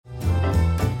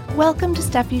Welcome to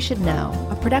Stuff You Should Know,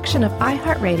 a production of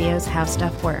iHeartRadio's How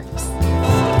Stuff Works.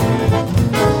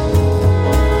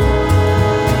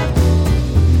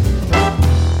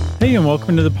 Hey, and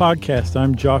welcome to the podcast.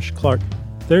 I'm Josh Clark.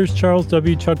 There's Charles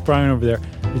W. Chuck Bryan over there.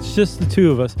 It's just the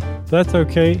two of us. That's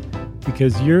okay,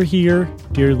 because you're here,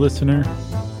 dear listener.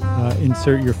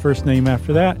 Insert your first name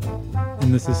after that,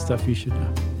 and this is Stuff You Should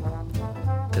Know.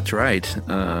 That's right.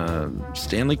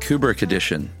 Stanley Kubrick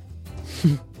edition.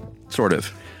 Sort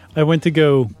of. I went to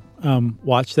go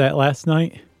watch that last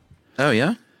night. Oh,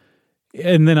 yeah?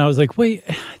 And then I was like, wait,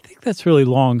 I think that's really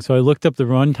long. So I looked up the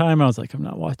runtime. I was like, I'm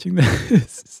not watching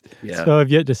this. Yeah. So I've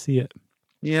yet to see it.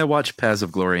 Yeah, watch Paths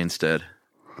of Glory instead.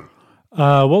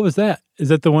 What was that? Is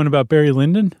that the one about Barry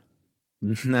Lyndon?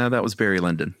 No, that was Barry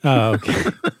Lyndon. Oh,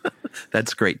 okay.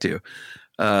 That's great, too.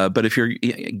 But if you're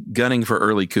gunning for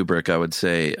early Kubrick, I would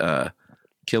say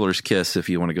Killer's Kiss if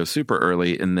you want to go super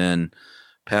early, and then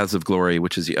Paths of Glory,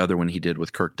 which is the other one he did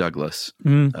with Kirk Douglas,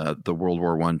 the World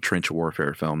War I trench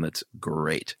warfare film that's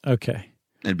great. Okay.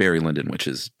 And Barry Lyndon, which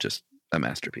is just a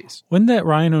masterpiece. Wasn't that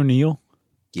Ryan O'Neal?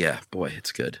 Yeah, boy,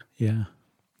 it's good. Yeah.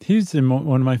 He's in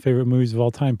one of my favorite movies of all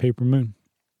time, Paper Moon.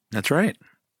 That's right.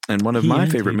 And one of my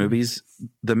favorite movies,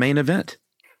 The Main Event.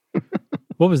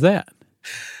 What was that?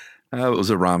 It was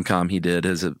a rom-com he did.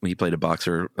 He played a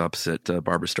boxer opposite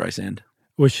Barbra Streisand.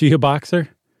 Was she a boxer?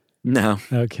 No.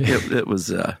 Okay. It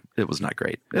was not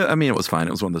great. I mean, it was fine.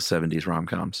 It was one of those 70s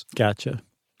rom-coms. Gotcha.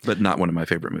 But not one of my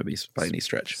favorite movies by any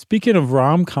stretch. Speaking of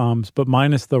rom-coms, but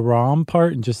minus the rom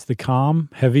part and just the com,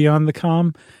 heavy on the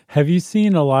com, have you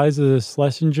seen Eliza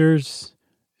Schlesinger's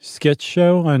sketch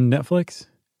show on Netflix?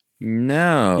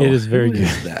 No. It is very good. Who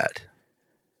is that?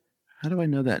 How do I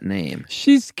know that name?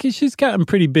 She's gotten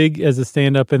pretty big as a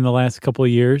stand-up in the last couple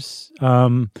of years.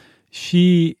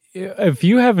 If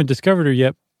you haven't discovered her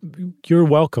yet, you're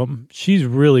welcome. She's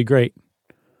really great.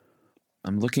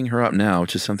 I'm looking her up now,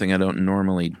 which is something I don't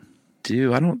normally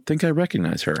do. I don't think I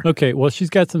recognize her. Okay, well,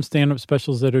 she's got some stand-up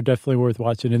specials that are definitely worth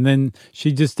watching. And then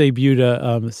she just debuted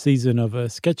a season of a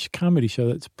sketch comedy show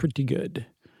that's pretty good.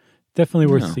 Definitely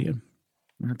worth seeing.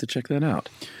 I'll have to check that out.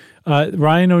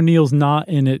 Ryan O'Neal's not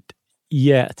in it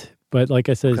yet, but like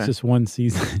I said, It's just one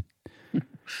season.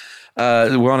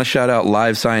 We want to shout out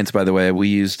Live Science, by the way. We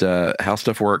used How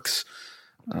Stuff Works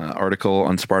article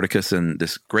on Spartacus and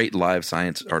this great Live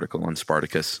Science article on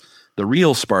Spartacus. The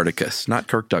real Spartacus, not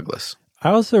Kirk Douglas. I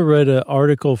also read an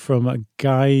article from a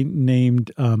guy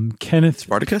named Kenneth...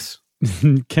 Spartacus?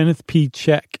 Kenneth P.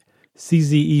 Czech,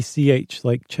 Czech,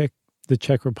 like the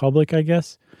Czech Republic, I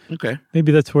guess. Okay.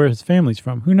 Maybe that's where his family's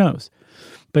from. Who knows?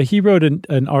 But he wrote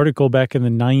an article back in the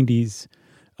 90s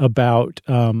about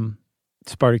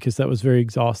Spartacus that was very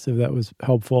exhaustive, that was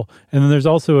helpful. And then there's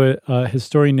also a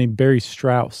historian named Barry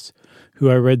Strauss, who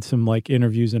I read some like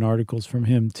interviews and articles from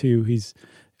him too. He's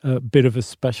a bit of a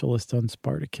specialist on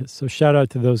Spartacus. So shout out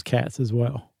to those cats as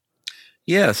well.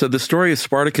 Yeah, so the story of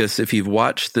Spartacus, if you've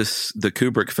watched the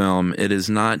Kubrick film, it is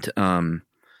not,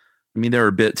 there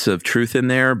are bits of truth in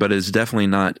there, but it's definitely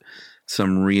not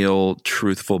some real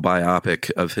truthful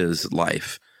biopic of his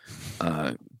life.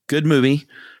 Good movie,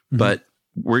 but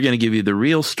we're going to give you the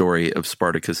real story of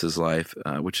Spartacus's life,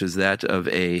 which is that of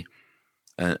the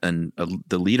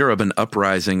leader of an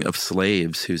uprising of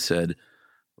slaves who said,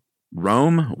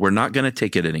 Rome, we're not going to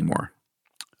take it anymore.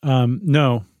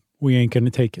 No, we ain't going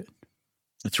to take it.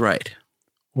 That's right.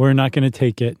 We're not going to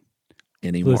take it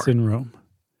anymore. Listen, Rome.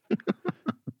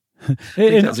 I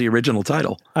think that's the original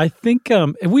title. I think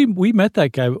we met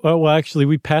that guy. Well, actually,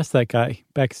 we passed that guy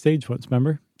backstage once,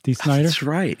 remember? D. Snyder? That's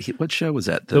right. What show was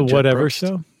that? The Whatever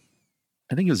Show?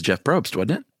 I think it was Jeff Probst,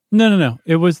 wasn't it? No.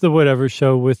 It was the Whatever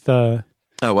Show with... oh,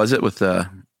 was it with... who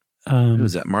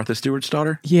was that? Martha Stewart's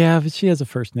daughter? Yeah, but she has a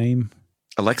first name.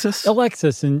 Alexis?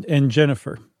 Alexis and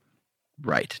Jennifer.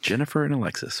 Right. Jennifer and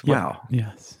Alexis. Wow.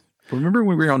 Yes. Remember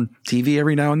when we were on TV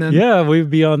every now and then? Yeah,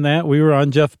 we'd be on that. We were on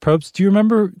Jeff Probst. Do you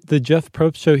remember the Jeff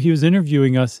Probst show? He was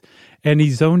interviewing us, and he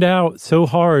zoned out so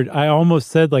hard. I almost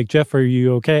said, like, Jeff, are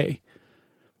you okay?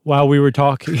 While we were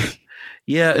talking.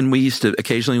 Yeah, and we used to,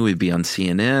 occasionally we'd be on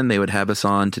CNN. They would have us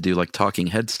on to do, like, talking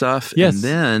head stuff. Yes. And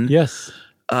then yes.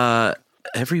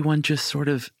 Everyone just sort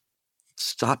of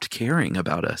stopped caring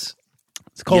about us.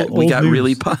 It's called we got news.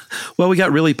 We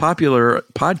got really popular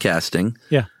podcasting.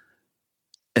 Yeah.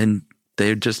 And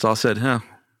they just all said,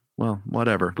 well,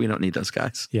 whatever. We don't need those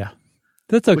guys. Yeah.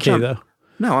 That's okay, though.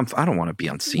 No, I don't want to be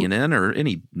on CNN or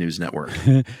any news network.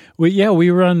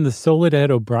 We were on the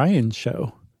Soledad O'Brien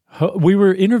show. We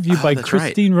were interviewed by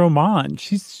Christine Roman.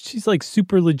 She's like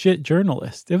super legit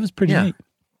journalist. It was pretty neat.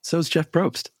 So is Jeff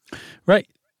Probst. Right.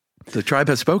 The tribe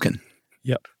has spoken.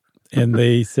 Yep. And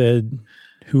they said,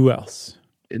 Who else?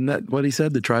 Isn't that what he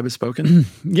said? The tribe has spoken?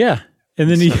 Yeah. And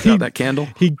then Snuff out that candle?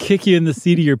 He'd kick you in the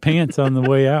seat of your pants on the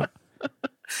way out.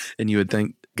 And you would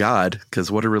thank God,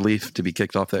 because what a relief to be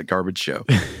kicked off that garbage show.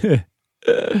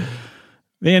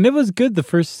 Man, it was good the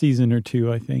first season or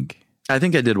two, I think. I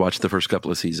think I did watch the first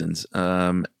couple of seasons.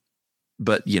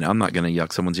 But, I'm not going to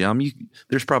yuck someone's yum.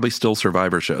 There's probably still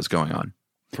Survivor shows going on.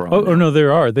 Oh, no,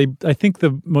 there are. I think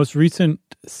the most recent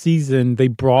season, they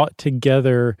brought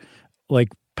together like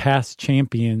past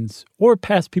champions or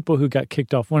past people who got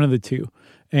kicked off, one of the two,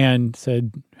 and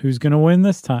said, who's going to win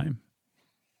this time?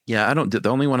 Yeah, the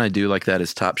only one I do like that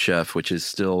is Top Chef, which is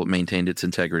still maintained its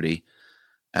integrity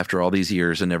after all these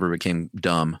years and never became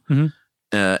dumb. Mm-hmm.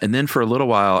 And then for a little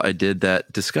while, I did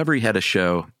that. Discovery had a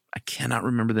show, I cannot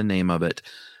remember the name of it,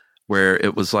 where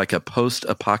it was like a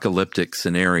post-apocalyptic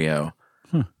scenario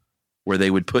where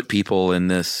they would put people in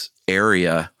this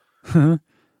area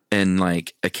and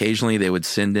like occasionally they would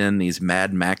send in these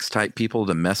Mad Max type people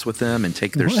to mess with them and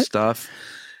take their stuff.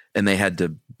 And they had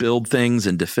to build things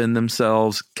and defend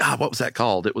themselves. God, what was that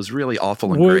called? It was really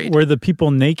awful and great. Were the people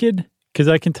naked? Because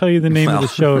I can tell you the name of the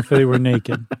show if they were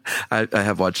naked. I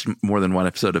have watched more than one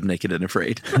episode of Naked and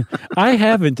Afraid. I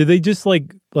haven't. Did they just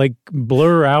like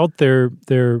blur out their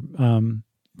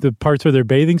the parts where their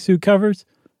bathing suit covers?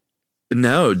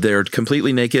 No, they're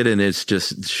completely naked, and it's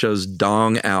just shows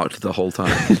dong out the whole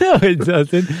time. No, it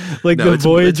doesn't. Like the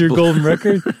Voyager Golden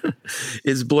Record.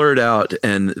 It's blurred out,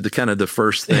 and the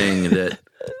first thing that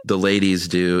the ladies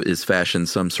do is fashion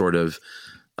some sort of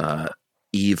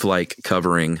Eve-like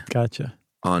covering. Gotcha.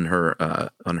 On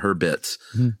her bits,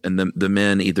 and the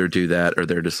men either do that or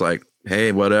they're just like,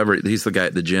 hey, whatever. He's the guy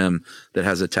at the gym that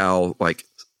has a towel like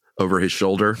over his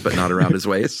shoulder but not around his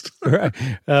waist. Right.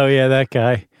 Oh yeah, that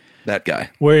guy. That guy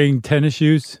wearing tennis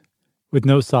shoes with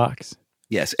no socks.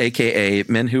 Yes, aka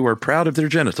men who are proud of their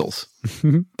genitals.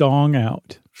 Dong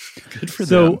out. Good for them.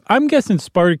 So I'm guessing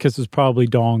Spartacus was probably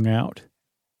dong out.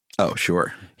 Oh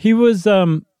sure. He was.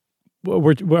 Are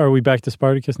we back to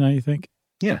Spartacus now? You think?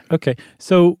 Yeah. Okay.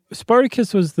 So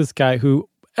Spartacus was this guy who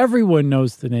everyone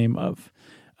knows the name of.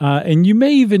 And you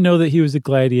may even know that he was a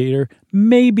gladiator.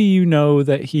 Maybe you know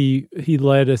that he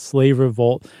led a slave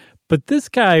revolt. But this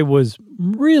guy was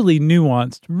really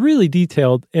nuanced, really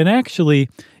detailed. And actually,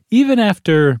 even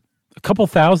after a couple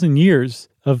thousand years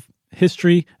of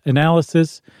history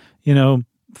analysis,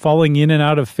 falling in and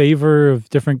out of favor of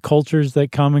different cultures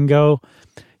that come and go,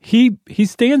 he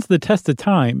stands the test of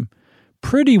time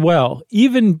pretty well,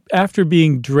 even after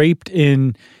being draped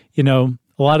in,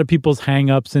 a lot of people's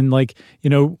hangups and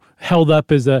held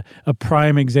up as a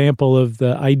prime example of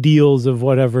the ideals of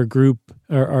whatever group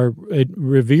are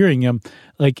revering him.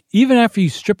 Like even after you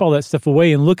strip all that stuff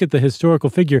away and look at the historical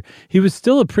figure, he was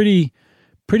still a pretty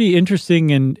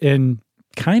interesting and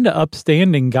kind of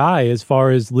upstanding guy as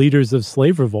far as leaders of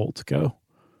slave revolts go.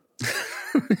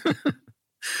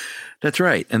 That's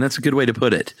right. And that's a good way to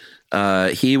put it.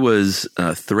 He was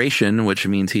Thracian, which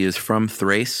means he is from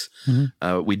Thrace.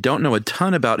 Mm-hmm. We don't know a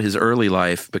ton about his early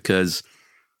life because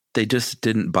they just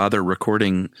didn't bother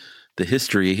recording the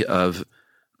history of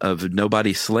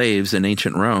nobody slaves in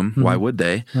ancient Rome. Mm-hmm. Why would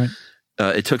they? Right.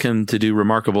 It took him to do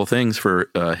remarkable things for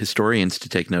historians to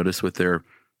take notice with their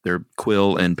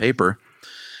quill and paper.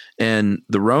 And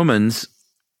the Romans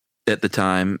at the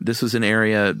time, this was an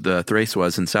area, the Thrace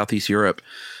was in Southeast Europe,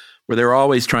 where they were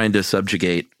always trying to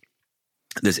subjugate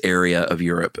this area of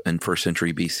Europe in 1st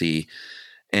century BC.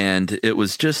 And it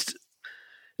was just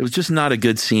not a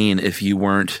good scene if you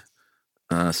weren't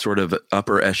sort of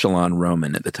upper echelon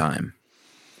Roman at the time.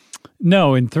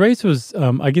 No, and Thrace was,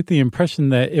 I get the impression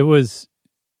that it was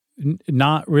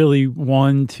not really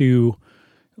one to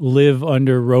live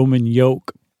under Roman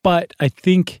yoke. But I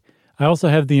think I also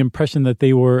have the impression that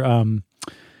they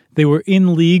were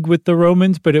in league with the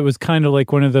Romans, but it was kind of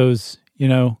like one of those,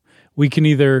 we can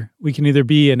either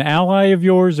be an ally of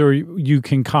yours or you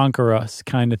can conquer us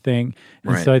kind of thing.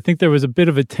 And right. So I think there was a bit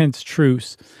of a tense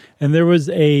truce, and there was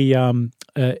I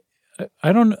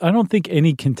don't think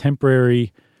any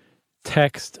contemporary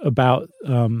text about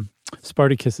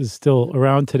Spartacus is still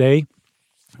around today.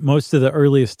 Most of the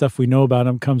earliest stuff we know about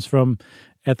him comes from,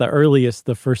 at the earliest,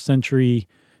 the 1st century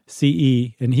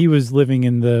CE, and he was living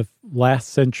in the last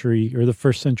century or the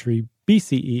 1st century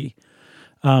BCE.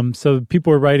 So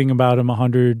people were writing about him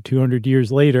 100, 200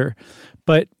 years later.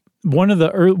 But one of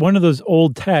those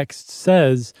old texts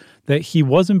says that he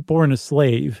wasn't born a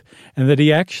slave and that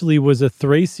he actually was a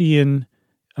Thracian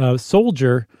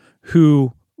soldier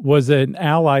who was an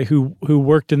ally who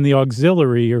worked in the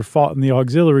auxiliary or fought in the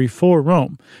auxiliary for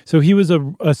Rome. So he was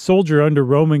a soldier under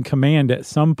Roman command at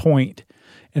some point,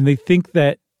 and they think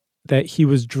that that he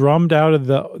was drummed out of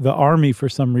the army for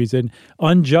some reason,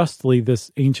 unjustly,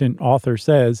 this ancient author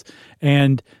says,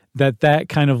 and that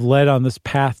kind of led on this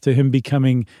path to him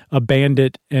becoming a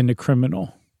bandit and a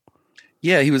criminal.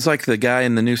 Yeah, he was like the guy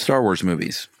in the new Star Wars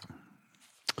movies.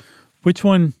 Which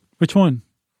one?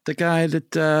 The guy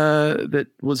that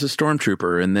was a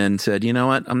stormtrooper and then said, you know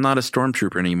what, I'm not a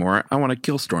stormtrooper anymore. I want to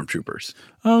kill stormtroopers.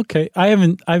 Okay.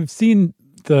 I've seen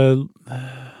the...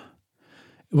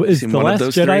 Is the Last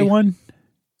Jedi one?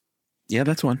 Yeah,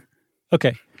 that's one.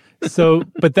 Okay. So,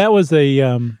 but that was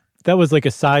like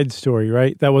a side story,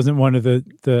 right? That wasn't one of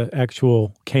the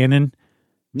actual canon?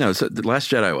 No, so the Last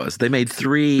Jedi was. They made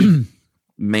 3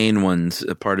 main ones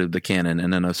a part of the canon,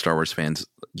 and I know Star Wars fans,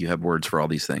 you have words for all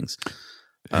these things.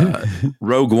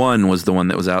 Rogue One was the one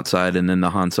that was outside, and then the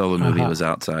Han Solo movie was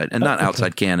outside. And not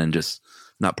outside canon, just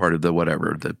not part of the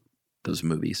whatever, those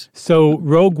movies. So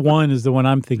Rogue One is the one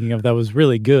I'm thinking of that was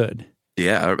really good.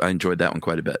 Yeah, I enjoyed that one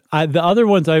quite a bit. The other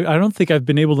ones, I don't think I've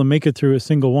been able to make it through a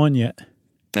single one yet.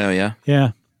 Oh, yeah?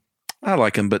 Yeah. I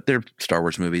like them, but they're Star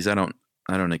Wars movies. I don't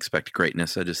expect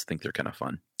greatness. I just think they're kind of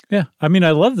fun. Yeah. I mean,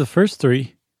 I love the first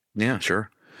 3. Yeah, sure.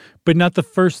 But not the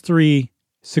first 3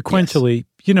 sequentially. Yes.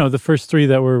 You know, the first 3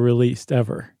 that were released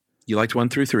ever. You liked 1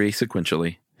 through 3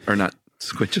 sequentially. Or not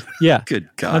sequentially. Yeah. Good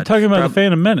God. I'm talking about The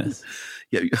Phantom Menace.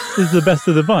 Yeah. This is the best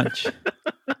of the bunch.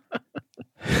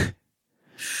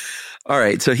 All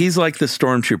right, so he's like the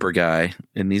stormtrooper guy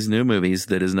in these new movies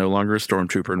that is no longer a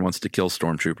stormtrooper and wants to kill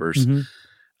stormtroopers.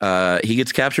 Mm-hmm. He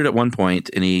gets captured at one point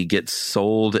and he gets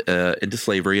sold into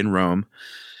slavery in Rome.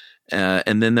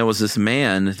 And then there was this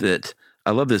man that,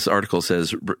 I love this article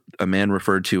says, a man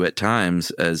referred to at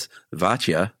times as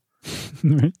Vaccia.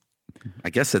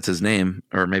 I guess that's his name,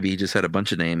 or maybe he just had a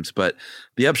bunch of names. But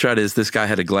the upshot is this guy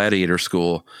had a gladiator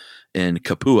school in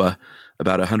Capua,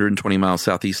 about 120 miles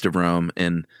southeast of Rome,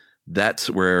 and that's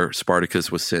where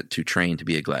Spartacus was sent to train to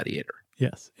be a gladiator.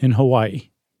 Yes, in Hawaii.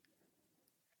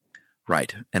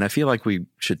 Right. And I feel like we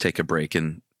should take a break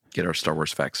and get our Star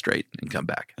Wars facts straight and come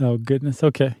back. Oh, goodness.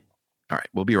 Okay. All right.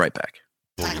 We'll be right back.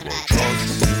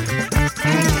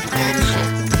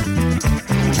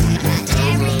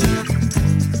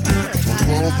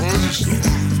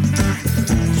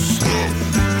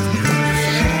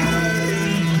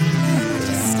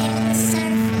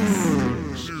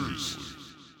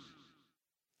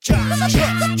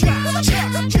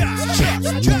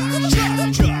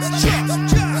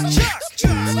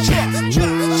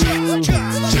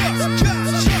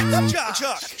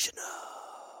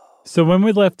 So when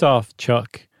we left off,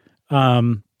 Chuck,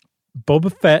 Boba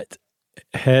Fett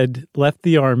had left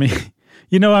the army.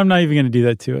 You know, I'm not even going to do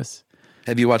that to us.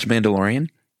 Have you watched Mandalorian?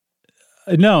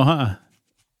 No, huh?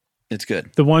 It's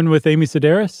good. The one with Amy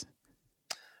Sedaris?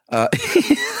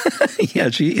 Yeah,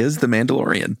 she is the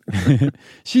Mandalorian.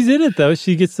 She's in it, though.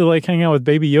 She gets to, like, hang out with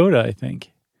Baby Yoda, I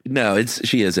think. No,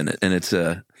 she is in it. And it's,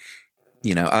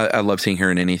 you know, I love seeing her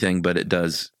in anything, but it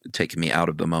does take me out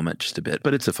of the moment just a bit.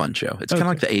 But it's a fun show. It's kind of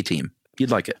like the A-Team. You'd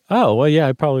like it. Oh, well, yeah,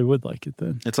 I probably would like it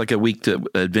then. It's like a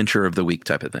adventure of the week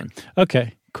type of thing.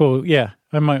 Okay, cool. Yeah,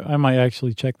 I might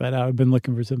actually check that out. I've been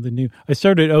looking for something new. I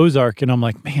started Ozark, and I'm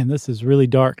like, man, this is really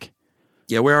dark.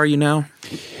 Yeah, where are you now?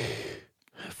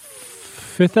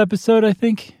 5th episode, I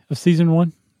think, of season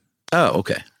 1. Oh,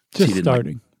 okay. Just so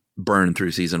starting. Like, burn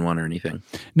through season 1 or anything?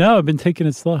 No, I've been taking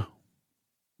it slow.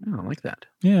 Oh, I like that.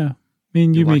 Yeah. Me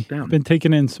and you've been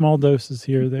taking it in small doses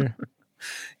here or there.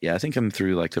 Yeah, I think I'm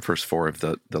through like the first 4 of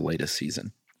the latest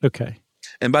season. Okay.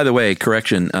 And by the way,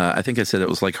 correction, I think I said it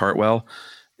was Lake Hartwell.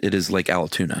 It is Lake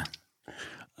Allatoona.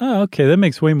 Oh, okay. That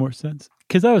makes way more sense.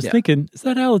 Because I was thinking, is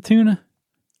that Allatoona?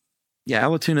 Yeah,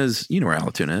 Allatoona's, you know where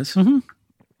Allatoona is. Mm-hmm.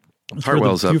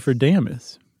 Hartwell's up. Buford Dam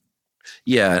is.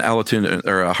 Yeah, Allatoona,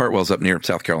 or Hartwell's up near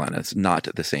South Carolina. It's not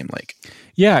the same lake.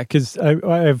 Yeah, because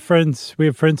I have friends, we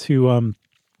have friends who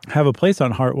have a place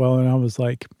on Hartwell, and I was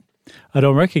like, I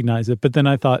don't recognize it. But then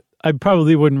I thought I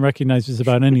probably wouldn't recognize just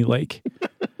about any lake.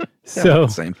 So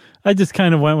same. I just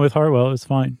kind of went with Hartwell. It was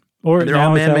fine. Or they're now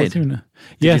all it's man-made. Allatoona. Did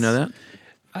yes. you know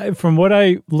that? From what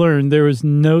I learned, there is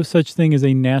no such thing as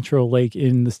a natural lake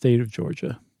in the state of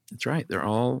Georgia. That's right. They're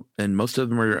all, and most of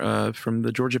them are from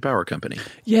the Georgia Power Company.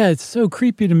 Yeah, it's so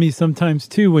creepy to me sometimes,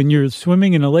 too, when you're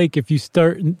swimming in a lake. If you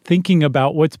start thinking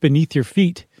about what's beneath your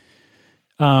feet,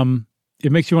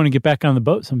 it makes you want to get back on the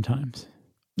boat sometimes.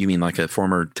 You mean like a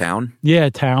former town? Yeah,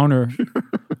 a town or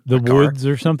the woods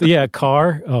or something. Yeah, a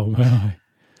car. Oh, my.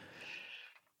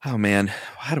 Oh, man.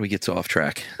 How do we get so off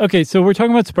track? Okay, so we're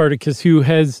talking about Spartacus, who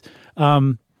has,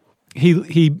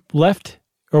 he left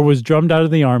or was drummed out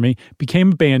of the army,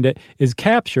 became a bandit, is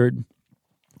captured,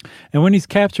 And when he's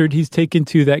captured, he's taken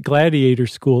to that gladiator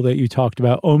school that you talked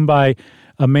about, owned by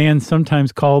a man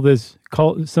sometimes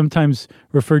sometimes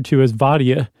referred to as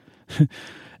Vadia.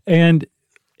 And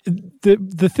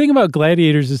the thing about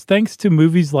gladiators is, thanks to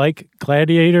movies like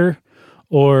Gladiator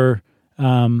or I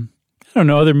don't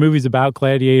know, other movies about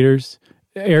gladiators,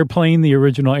 Airplane, the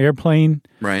original Airplane.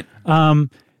 Right.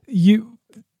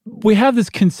 We have this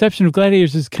conception of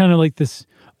gladiators as kind of like this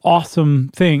awesome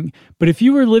thing. But if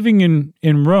you were living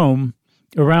in Rome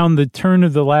around the turn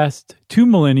of the last 2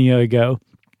 millennia ago,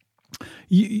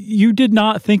 you did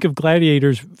not think of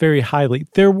gladiators very highly.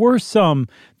 There were some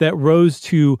that rose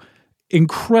to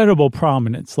incredible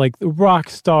prominence, like the rock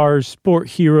stars, sport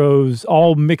heroes,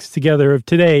 all mixed together of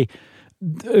today.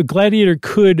 A gladiator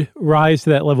could rise to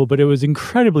that level, but it was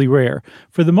incredibly rare.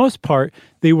 For the most part,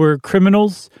 they were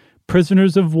criminals,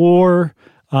 prisoners of war,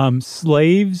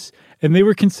 slaves, and they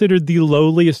were considered the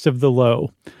lowliest of the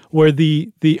low, where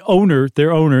their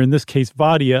owner, in this case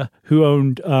Vadia, who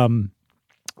owned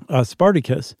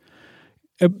Spartacus,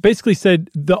 basically said,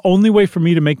 the only way for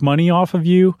me to make money off of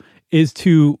you is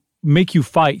to make you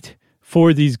fight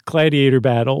for these gladiator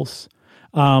battles,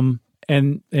 and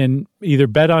either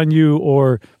bet on you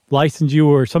or license you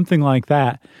or something like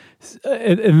that.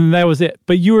 And that was it.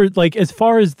 But you were like, as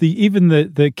far as even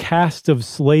the cast of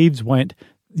slaves went,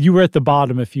 you were at the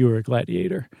bottom if you were a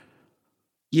gladiator.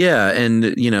 Yeah,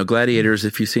 and gladiators,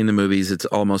 if you've seen the movies, it's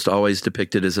almost always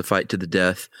depicted as a fight to the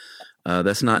death.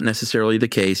 That's not necessarily the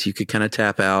case. You could kind of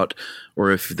tap out,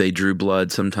 or if they drew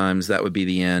blood, sometimes that would be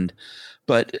the end.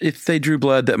 But if they drew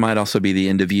blood, that might also be the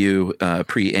end of you,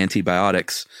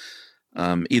 pre-antibiotics.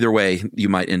 Either way, you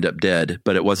might end up dead,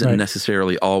 but it wasn't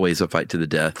necessarily always a fight to the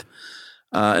death.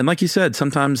 And like you said,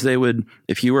 sometimes they would,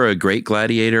 if you were a great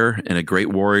gladiator and a great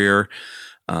warrior,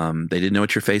 they didn't know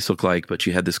what your face looked like, but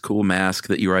you had this cool mask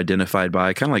that you were identified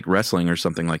by, kind of like wrestling or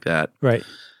something like that. Right.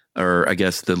 Or I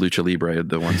guess the Lucha Libre,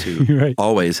 the ones who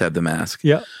always have the mask.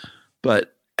 Yeah.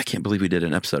 But I can't believe we did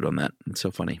an episode on that. It's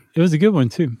so funny. It was a good one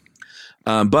too.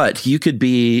 But you could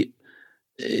be,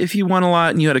 if you won a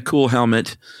lot and you had a cool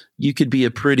helmet, you could be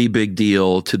a pretty big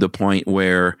deal to the point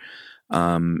where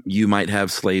you might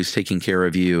have slaves taking care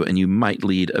of you and you might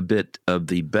lead a bit of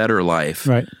the better life.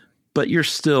 Right. But you're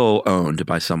still owned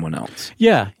by someone else.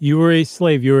 Yeah. You were a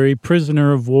slave. You were a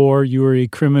prisoner of war. You were a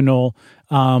criminal.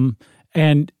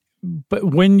 But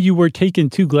when you were taken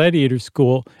to gladiator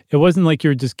school, it wasn't like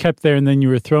you were just kept there and then you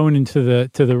were thrown into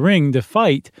the ring to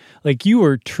fight. Like, you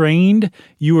were trained,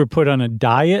 you were put on a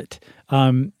diet,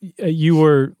 you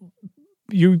were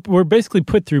basically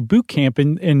put through boot camp,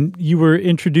 and you were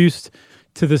introduced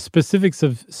to the specifics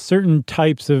of certain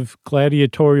types of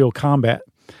gladiatorial combat.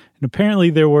 And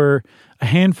apparently there were a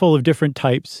handful of different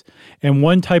types, and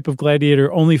one type of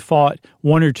gladiator only fought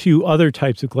one or two other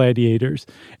types of gladiators.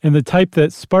 And the type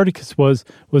that Spartacus was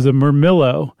a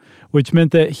murmillo, which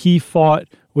meant that he fought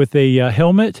with a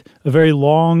helmet, a very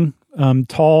long,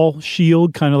 tall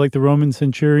shield, kind of like the Roman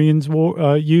centurions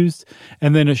used,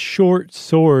 and then a short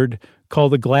sword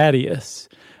called a gladius.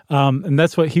 And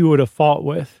that's what he would have fought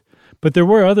with. But there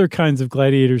were other kinds of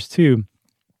gladiators too.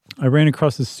 I ran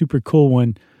across this super cool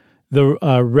one, the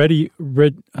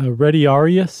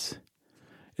Retiarius,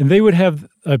 and they would have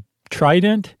a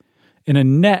trident and a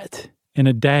net and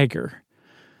a dagger.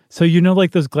 So,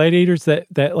 like those gladiators that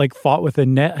like fought with a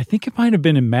net, I think it might have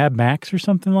been in Mad Max or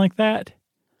something like that.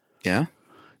 Yeah.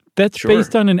 That's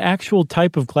based on an actual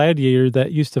type of gladiator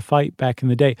that used to fight back in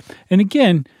the day. And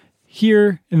again,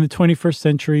 here in the 21st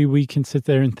century, we can sit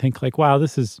there and think like, wow,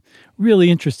 this is really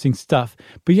interesting stuff.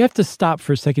 But you have to stop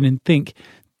for a second and think,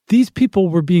 these people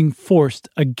were being forced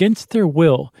against their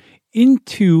will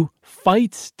into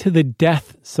fights to the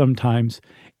death sometimes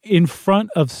in front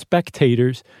of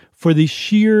spectators for the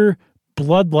sheer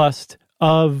bloodlust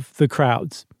of the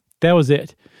crowds. That was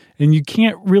it. And you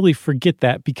can't really forget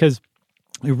that, because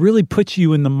it really puts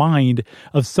you in the mind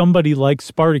of somebody like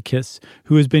Spartacus,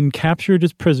 who has been captured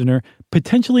as prisoner,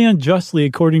 potentially unjustly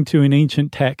according to an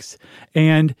ancient text,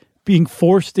 and being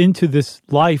forced into this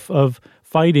life of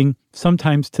fighting,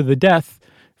 sometimes to the death,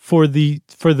 for the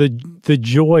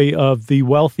joy of the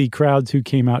wealthy crowds who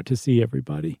came out to see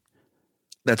everybody.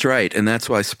 That's right. And that's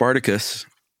why Spartacus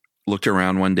looked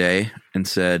around one day and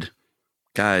said,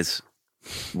 guys,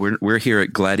 we're here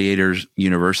at Gladiators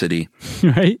University.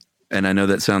 Right. And I know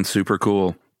that sounds super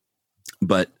cool,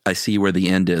 but I see where the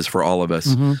end is for all of us.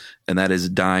 Mm-hmm. And that is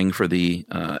dying for the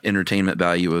entertainment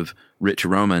value of rich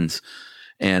Romans.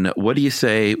 And what do you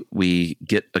say we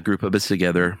get a group of us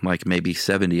together, like maybe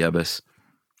 70 of us,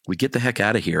 we get the heck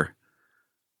out of here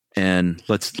and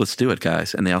let's do it,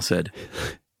 guys. And they all said,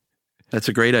 that's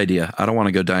a great idea. I don't want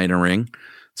to go die in a ring.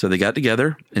 So they got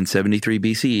together in 73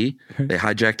 BCE. They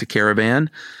hijacked a caravan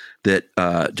that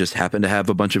just happened to have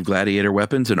a bunch of gladiator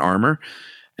weapons and armor.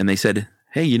 And they said,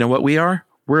 hey, you know what we are?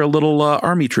 We're a little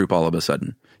army troop all of a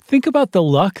sudden. Think about the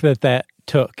luck that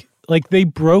took. Like, they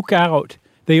broke out.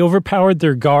 They overpowered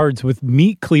their guards with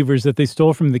meat cleavers that they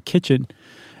stole from the kitchen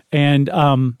and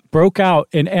broke out.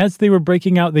 And as they were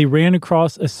breaking out, they ran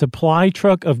across a supply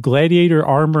truck of gladiator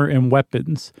armor and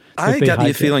weapons. I got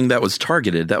the feeling that was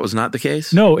targeted. That was not the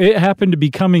case? No, it happened to be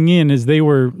coming in as they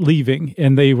were leaving.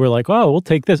 And they were like, oh, we'll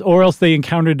take this. Or else they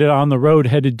encountered it on the road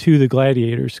headed to the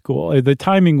gladiator school. The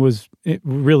timing was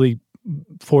really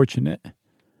fortunate.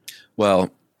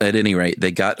 Well, at any rate,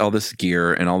 they got all this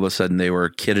gear, and all of a sudden they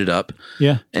were kitted up.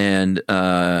 Yeah. And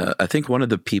I think one of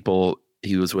the people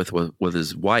he was with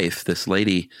his wife, this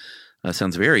lady,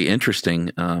 sounds very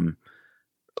interesting.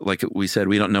 Like we said,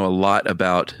 we don't know a lot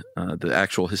about the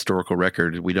actual historical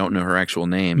record. We don't know her actual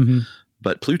name.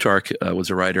 But Plutarch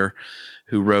was a writer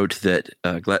who wrote that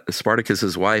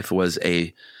Spartacus's wife was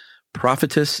a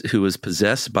prophetess who was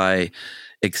possessed by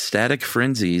ecstatic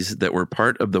frenzies that were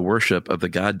part of the worship of the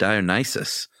god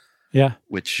Dionysus. Yeah.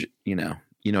 Which, you know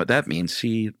what that means.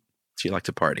 She liked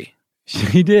to party.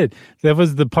 She did. That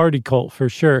was the party cult for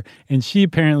sure. And she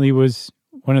apparently was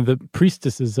one of the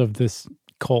priestesses of this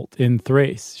cult in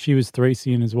Thrace. She was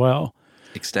Thracian as well.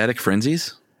 Ecstatic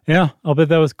frenzies? Yeah, I'll bet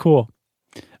that was cool.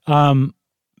 But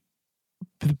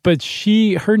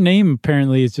her name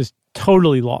apparently is just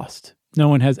totally lost. No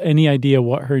one has any idea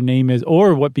what her name is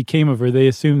or what became of her. They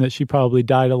assume that she probably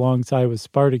died alongside with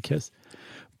Spartacus.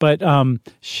 But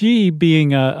she,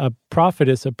 being a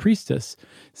prophetess, a priestess,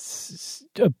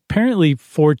 apparently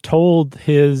foretold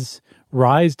his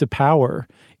rise to power,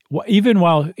 even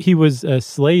while he was a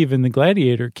slave in the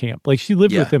gladiator camp. Like, she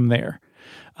lived with him there.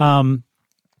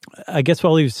 I guess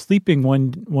while he was sleeping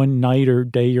one night or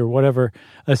day or whatever,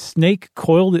 a snake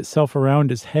coiled itself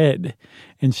around his head.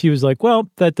 And she was like,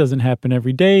 well, that doesn't happen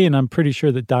every day, and I'm pretty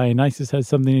sure that Dionysus has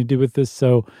something to do with this,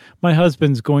 so my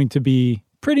husband's going to be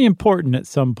pretty important at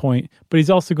some point, but he's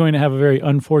also going to have a very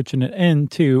unfortunate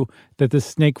end, too, that the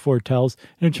snake foretells.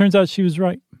 And it turns out she was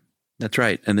right. That's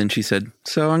right. And then she said,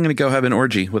 so I'm going to go have an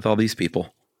orgy with all these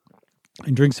people.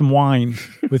 And drink some wine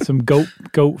with some goat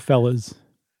fellas.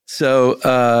 So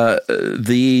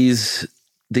these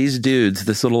dudes,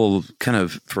 this little kind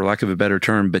of, for lack of a better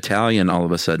term, battalion, all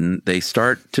of a sudden, they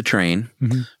start to train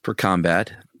for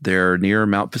combat. They're near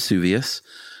Mount Vesuvius,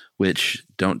 which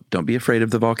don't be afraid of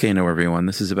the volcano, everyone.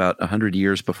 This is about 100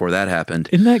 years before that happened.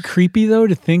 Isn't that creepy, though,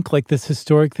 to think like this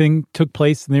historic thing took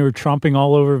place and they were tromping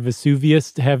all over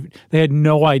Vesuvius? They had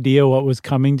no idea what was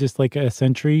coming just like a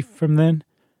century from then?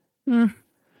 Oh,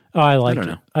 I like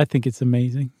it. I think it's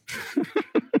amazing.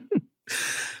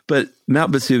 But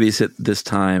Mount Vesuvius at this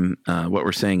time, what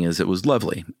we're saying is it was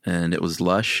lovely and it was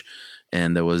lush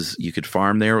and you could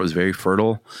farm there. It was very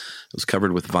fertile. It was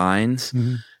covered with vines.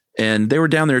 And they were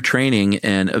down there training,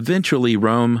 and eventually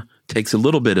Rome takes a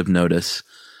little bit of notice,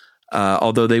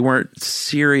 although they weren't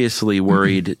seriously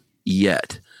worried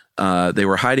yet. They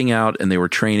were hiding out and they were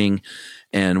training,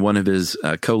 and one of his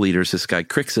co-leaders, this guy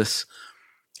Crixus,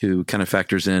 who kind of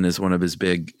factors in as one of his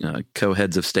big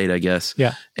co-heads of state, I guess.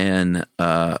 Yeah. And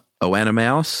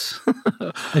Oenomaus?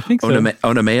 I think so.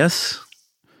 Oenomaus?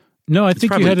 No, I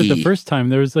think you had it the first time.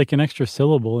 There was like an extra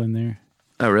syllable in there.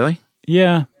 Oh, really?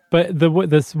 Yeah. But the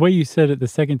way you said it the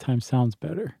second time sounds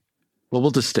better. Well,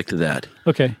 we'll just stick to that.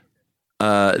 Okay.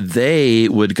 They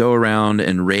would go around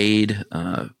and raid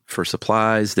for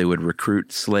supplies. They would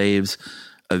recruit slaves.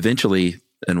 Eventually,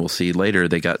 and we'll see later,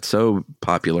 they got so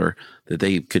popular that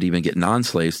they could even get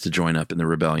non-slaves to join up in the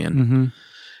rebellion.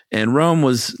 And Rome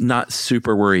was not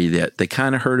super worried yet. They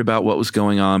kind of heard about what was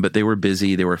going on, but they were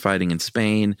busy. They were fighting in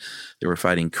Spain. They were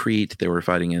fighting Crete. They were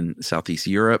fighting in Southeast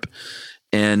Europe.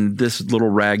 And this little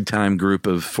ragtime group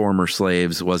of former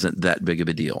slaves wasn't that big of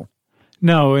a deal.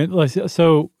 No.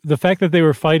 So the fact that they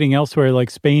were fighting elsewhere, like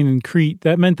Spain and Crete,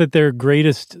 that meant that their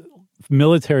greatest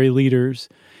military leaders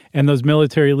and those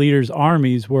military leaders'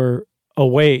 armies were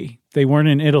away. They weren't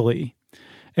in Italy.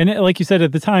 And like you said,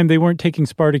 at the time, they weren't taking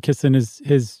Spartacus and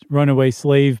his runaway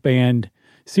slave band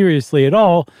seriously at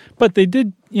all. But they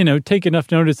did, take enough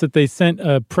notice that they sent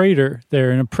a praetor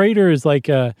there. And a praetor is like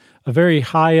a very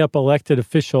high up elected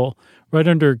official right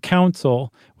under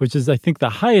council, which is, I think, the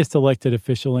highest elected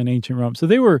official in ancient Rome. So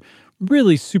they were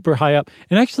really super high up.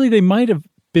 And actually, they might have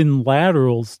been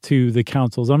laterals to the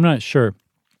councils. I'm not sure.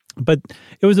 But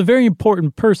it was a very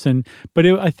important person. But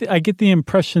I get the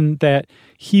impression that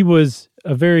he was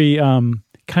a very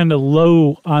kind of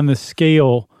low on the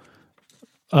scale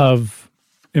of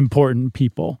important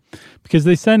people, because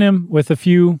they sent him with a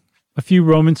few a few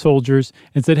Roman soldiers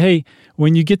and said, "Hey,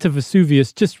 when you get to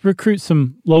Vesuvius, just recruit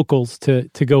some locals to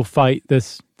go fight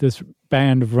this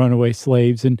band of runaway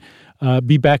slaves and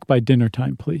be back by dinner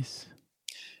time, please."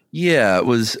 Yeah, it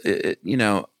was,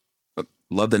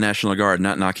 love the National Guard,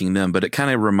 not knocking them, but it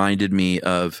kind of reminded me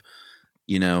of,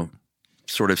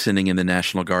 sort of sending in the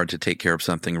National Guard to take care of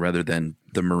something rather than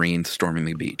the Marines storming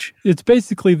the beach. It's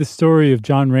basically the story of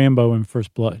John Rambo in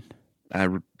First Blood.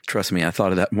 Trust me, I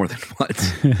thought of that more than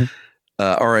once.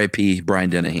 R.I.P. Brian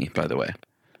Dennehy, by the way.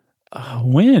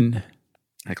 When?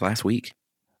 Like last week.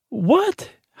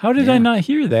 What? How did I not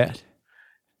hear that?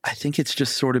 I think it's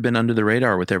just sort of been under the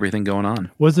radar with everything going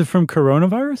on. Was it from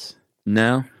coronavirus?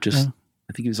 No, just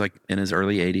I think he was like in his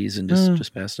early 80s and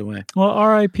just passed away. Well,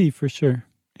 R.I.P. for sure.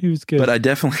 He was good. But I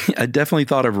definitely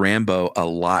thought of Rambo a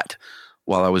lot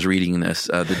while I was reading this.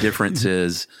 The difference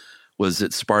was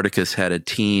that Spartacus had a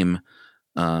team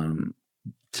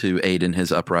to aid in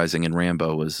his uprising, and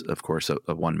Rambo was, of course,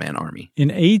 a one-man army. An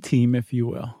A-team, if you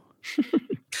will.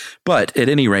 But at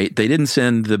any rate, they didn't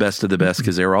send the best of the best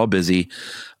because they were all busy.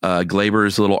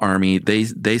 Glaber's little army,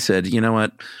 they said, you know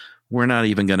what? We're not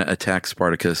even going to attack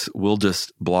Spartacus. We'll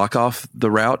just block off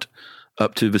the route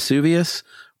up to Vesuvius.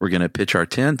 We're going to pitch our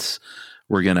tents.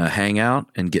 We're going to hang out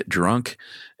and get drunk,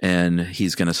 and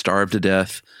he's going to starve to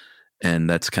death. And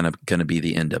that's kind of going to be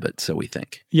the end of it, so we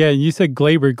think. Yeah, you said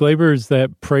Glaber. Glaber is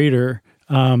that praetor.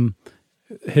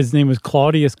 His name was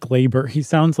Claudius Glaber. He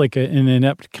sounds like an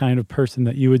inept kind of person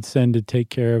that you would send to take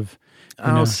care of.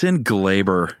 Send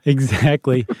Glaber.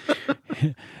 Exactly.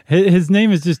 His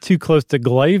name is just too close to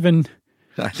Glaven.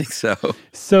 I think so.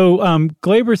 So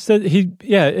Glaber said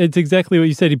it's exactly what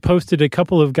you said. He posted a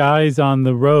couple of guys on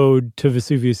the road to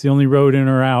Vesuvius, the only road in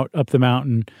or out up the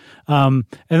mountain. And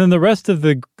then the rest of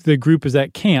the group is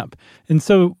at camp. And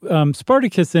so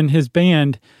Spartacus and his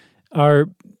band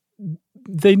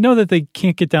they know that they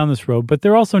can't get down this road, but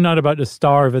they're also not about to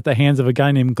starve at the hands of a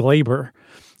guy named Glaber.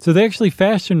 So they actually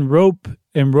fashion rope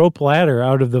and rope ladder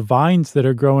out of the vines that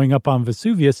are growing up on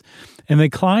Vesuvius, and they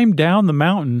climb down the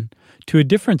mountain to a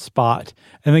different spot,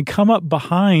 and then come up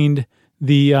behind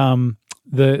the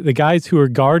guys who are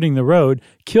guarding the road,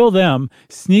 kill them,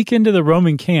 sneak into the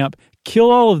Roman camp, kill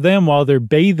all of them while they're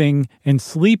bathing and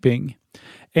sleeping,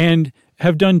 and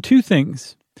have done two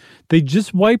things. They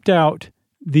just wiped out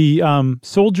the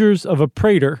soldiers of a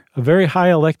praetor, a very high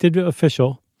elected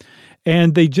official,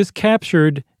 and they just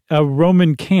captured a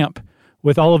Roman camp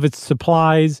with all of its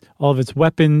supplies, all of its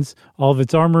weapons, all of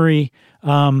its armory,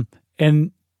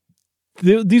 and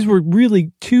these were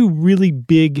really two really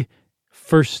big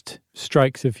first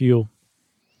strikes, if you'll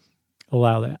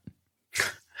allow that.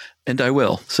 And I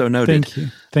will. So noted.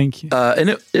 Thank you.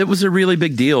 And it was a really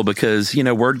big deal because,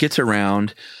 word gets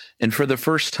around, and for the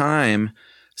first time,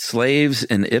 slaves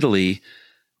in Italy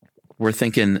were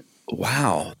thinking,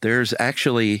 wow, there's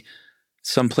actually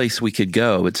someplace we could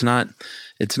go. It's not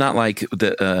like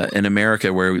in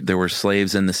America where there were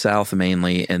slaves in the South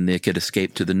mainly and they could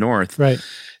escape to the North. Right.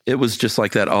 It was just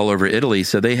like that all over Italy.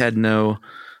 So they had nowhere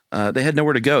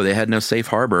to go. They had no safe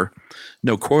harbor,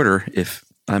 no quarter, if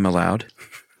I'm allowed.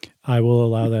 I will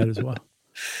allow that as well.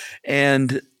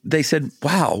 And they said,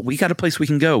 wow, we got a place we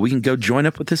can go. We can go join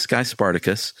up with this guy,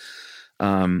 Spartacus.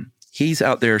 He's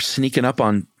out there sneaking up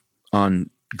on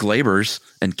Glabers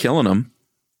and killing them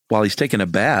while he's taking a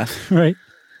bath. Right.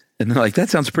 And they're like, that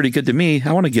sounds pretty good to me.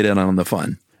 I want to get in on the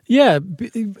fun. Yeah.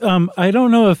 I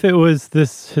don't know if it was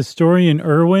this historian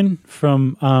Irwin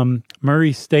from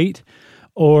Murray State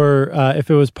or if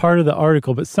it was part of the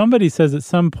article, but somebody says at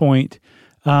some point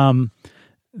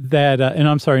that, and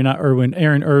I'm sorry, not Irwin,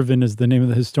 Aaron Irvin is the name of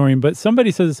the historian, but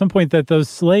somebody says at some point that those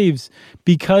slaves,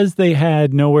 because they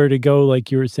had nowhere to go,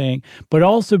 like you were saying, but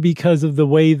also because of the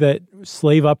way that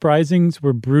slave uprisings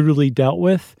were brutally dealt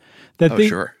with, that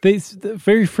they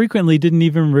very frequently didn't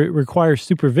even require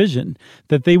supervision,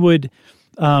 that they would,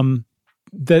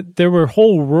 that there were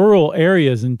whole rural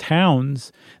areas and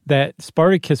towns that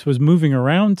Spartacus was moving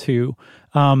around to,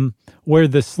 where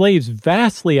the slaves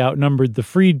vastly outnumbered the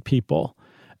freed people.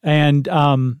 And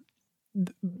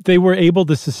they were able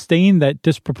to sustain that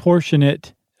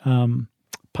disproportionate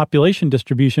population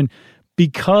distribution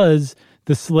because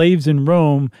the slaves in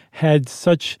Rome had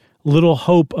such little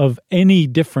hope of any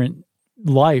different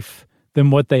life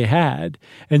than what they had.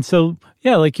 And so,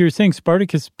 yeah, like you were saying,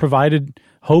 Spartacus provided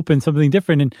hope and something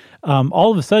different. And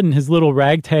all of a sudden, his little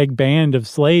ragtag band of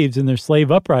slaves and their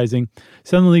slave uprising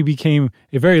suddenly became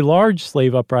a very large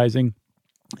slave uprising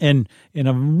And in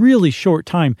a really short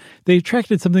time, they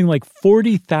attracted something like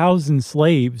 40,000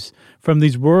 slaves from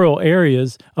these rural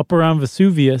areas up around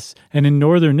Vesuvius and in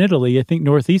northern Italy, I think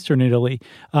northeastern Italy,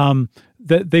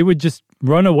 that they would just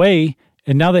run away,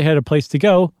 and now they had a place to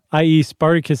go, i.e.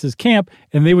 Spartacus's camp,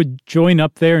 and they would join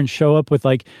up there and show up with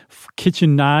like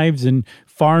kitchen knives and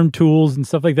farm tools and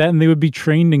stuff like that, and they would be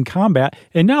trained in combat.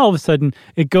 And now all of a sudden,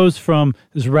 it goes from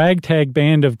this ragtag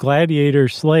band of gladiator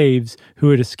slaves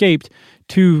who had escaped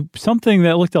to something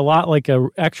that looked a lot like an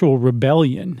actual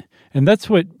rebellion. And that's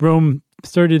what Rome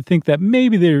started to think that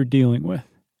maybe they were dealing with.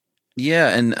 Yeah,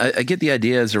 and I get the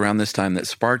idea is around this time that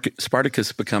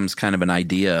Spartacus becomes kind of an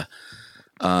idea,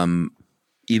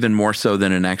 even more so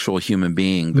than an actual human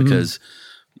being, because,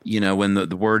 when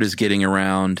the word is getting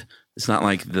around, it's not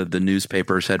like the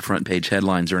newspapers had front page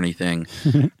headlines or anything.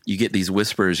 You get these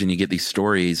whispers and you get these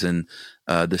stories and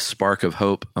this spark of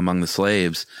hope among the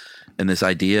slaves and this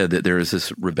idea that there is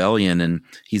this rebellion, and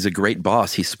he's a great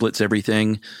boss. He splits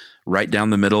everything right down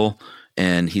the middle,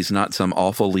 and he's not some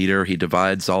awful leader. He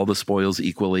divides all the spoils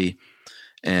equally,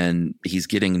 and he's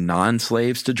getting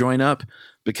non-slaves to join up,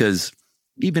 because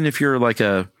even if you're like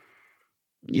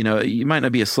you might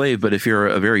not be a slave, but if you're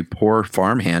a very poor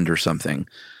farmhand or something,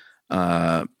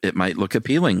 it might look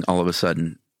appealing all of a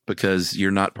sudden because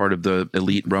you're not part of the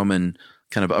elite Roman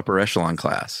kind of upper echelon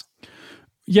class.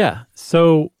 Yeah.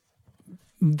 So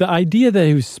the idea that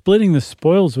he was splitting the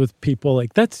spoils with people,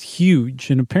 like, that's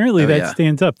huge. And apparently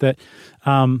stands up, that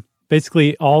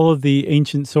basically all of the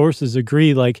ancient sources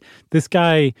agree, like, this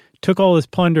guy took all this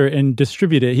plunder and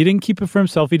distributed it. He didn't keep it for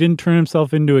himself. He didn't turn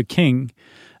himself into a king.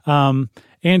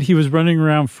 And he was running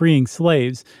around freeing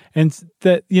slaves. And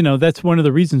that, that's one of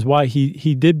the reasons why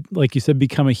he did, like you said,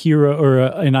 become a hero, or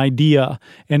an idea,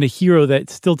 and a hero that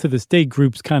still to this day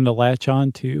groups kind of latch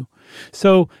on to.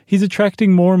 So he's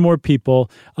attracting more and more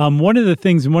people. One of the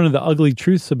things, and one of the ugly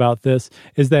truths about this,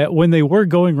 is that when they were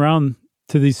going around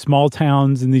to these small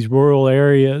towns and these rural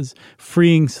areas,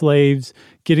 freeing slaves,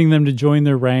 getting them to join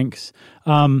their ranks,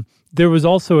 there was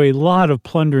also a lot of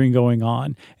plundering going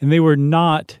on, and they were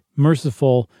not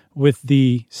merciful with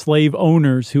the slave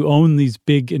owners who own these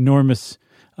big, enormous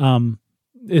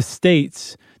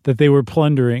estates that they were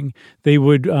plundering. They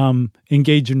would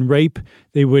engage in rape.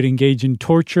 They would engage in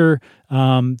torture.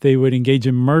 They would engage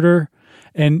in murder.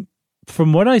 And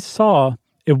from what I saw,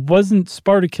 it wasn't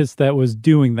Spartacus that was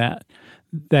doing that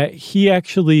he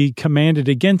actually commanded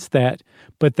against that,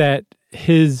 but that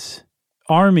his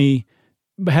army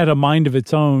had a mind of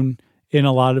its own in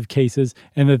a lot of cases,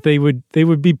 and that they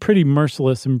would be pretty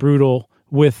merciless and brutal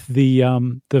with the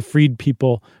freed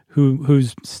people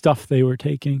whose stuff they were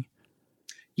taking.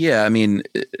 Yeah, I mean,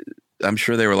 I'm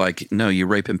sure they were like, "No, you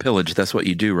rape and pillage. That's what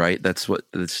you do, right? That's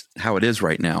how it is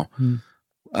right now."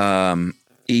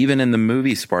 Even in the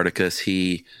movie Spartacus,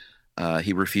 he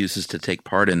refuses to take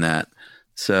part in that.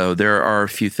 So there are a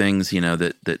few things,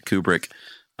 that Kubrick,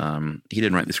 he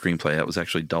didn't write the screenplay. That was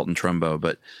actually Dalton Trumbo,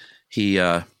 but he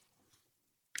had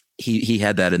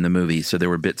that in the movie. So there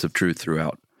were bits of truth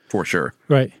throughout, for sure.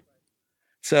 Right.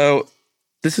 So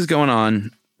this is going on.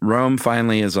 Rome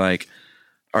finally is like,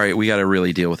 all right, we got to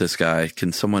really deal with this guy.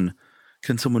 Can someone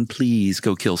please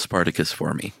go kill Spartacus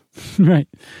for me? Right.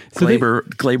 So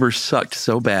Glaber sucked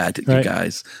so bad, you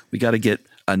guys. We got to get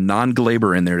a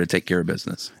non-Glaber in there to take care of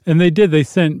business. And they did. They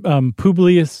sent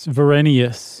Publius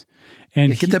Verenius.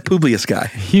 And get that Publius guy.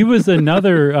 He was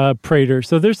another praetor.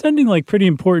 So they're sending like pretty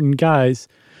important guys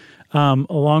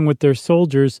along with their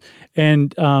soldiers.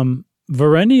 And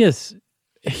Verenius,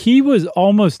 he was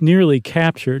almost nearly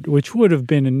captured, which would have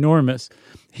been enormous.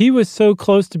 He was so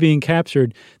close to being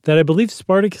captured that I believe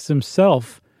Spartacus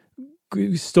himself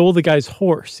stole the guy's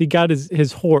horse. He got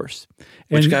his horse.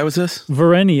 Which guy was this?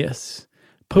 Verenius.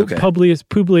 Publius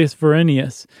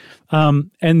Verenius.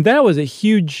 And that was a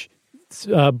huge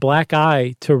black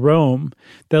eye to Rome,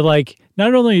 that like,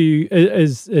 not only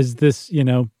is this,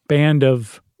 band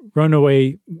of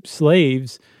runaway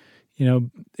slaves,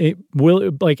 able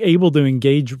to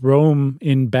engage Rome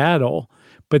in battle,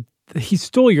 but he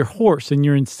stole your horse and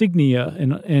your insignia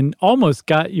and almost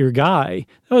got your guy.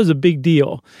 That was a big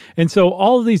deal. And so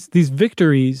all of these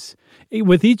victories,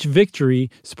 with each victory,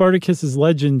 Spartacus's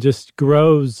legend just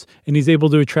grows, and he's able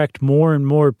to attract more and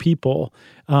more people.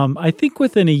 I think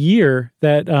within a year,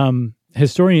 that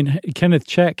historian Kenneth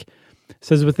Check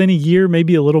says within a year,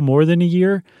 maybe a little more than a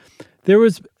year, there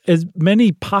was as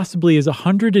many possibly as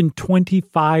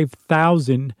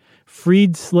 125,000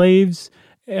 freed slaves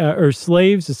or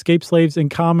slaves, escaped slaves, and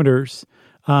commodores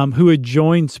who had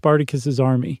joined Spartacus's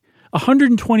army.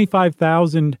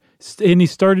 125,000, and he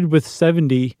started with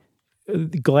 70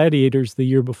 gladiators the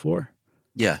year before.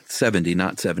 Yeah, 70,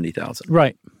 not 70,000.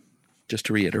 Right. Just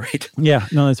to reiterate. Yeah,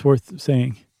 no, that's worth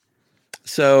saying.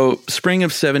 So, spring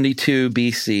of 72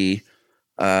 BC,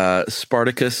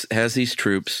 Spartacus has these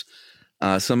troops.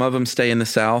 Some of them stay in the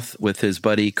south with his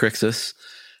buddy Crixus.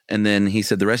 And then he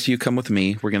said, the rest of you come with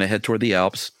me. We're going to head toward the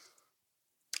Alps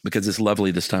because it's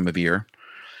lovely this time of year.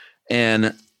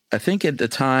 And I think at the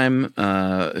time,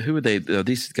 who would they?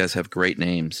 These guys have great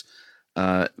names.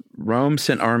 Rome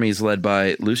sent armies led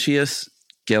by Lucius,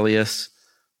 Gellius,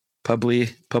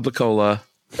 Publicola,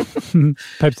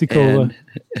 Pepsi Cola,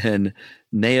 and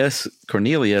Gnaeus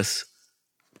Cornelius,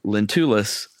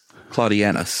 Lentulus,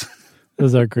 Claudianus.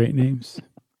 Those are great names.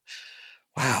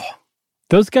 Wow.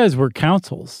 Those guys were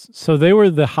consuls, so they were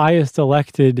the highest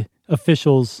elected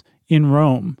officials in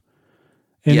Rome.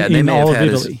 They may all have had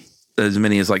of Italy. As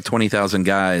many as like 20,000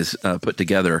 guys put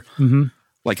together. Mm-hmm.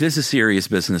 Like, this is serious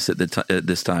business at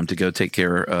this time to go take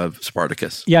care of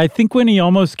Spartacus. Yeah, I think when he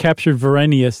almost captured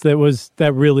Verenius,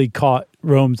 that really caught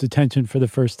Rome's attention for the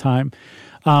first time.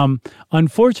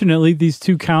 Unfortunately, these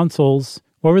two consuls,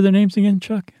 what were their names again,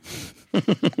 Chuck?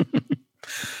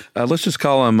 Let's just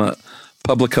call them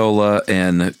Publicola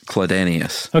and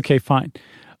Claudianus. Okay, fine.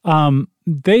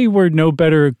 They were no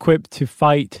better equipped to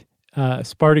fight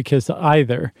Spartacus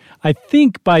either. I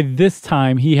think by this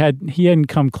time he hadn't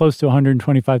come close to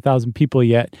 125,000 people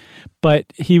yet, but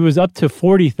he was up to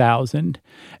 40,000,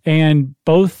 and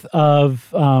both of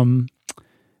the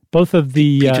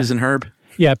Peaches and Herb.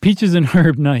 Yeah, Peaches and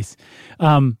Herb, nice.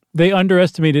 They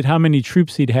underestimated how many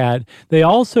troops he'd had. They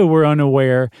also were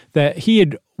unaware that he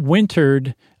had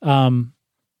wintered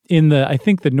in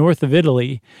the north of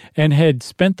Italy and had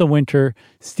spent the winter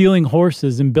stealing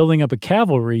horses and building up a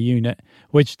cavalry unit,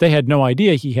 which they had no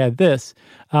idea he had this.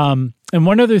 And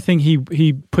one other thing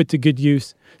he put to good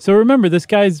use. So remember, this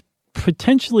guy's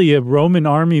potentially a Roman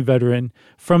army veteran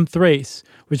from Thrace,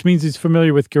 which means he's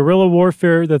familiar with guerrilla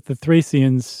warfare that the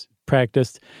Thracians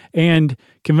practiced and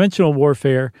conventional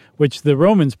warfare, which the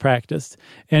Romans practiced.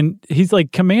 And he's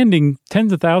like commanding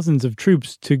tens of thousands of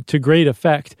troops to great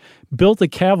effect, built a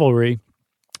cavalry.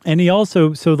 And he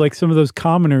also, so like some of those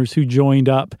commoners who joined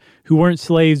up, who weren't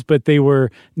slaves, but they were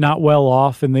not well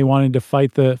off and they wanted to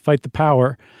fight the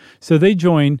power. So they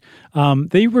joined.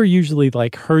 They were usually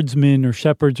like herdsmen or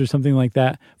shepherds or something like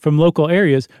that from local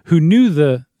areas who knew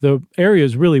the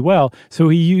areas really well. So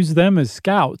he used them as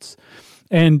scouts.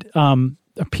 And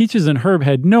Peaches and Herb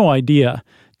had no idea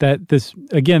that this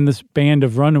band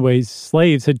of runaways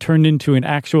slaves had turned into an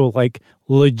actual, like,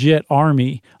 legit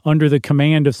army under the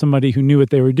command of somebody who knew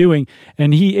what they were doing,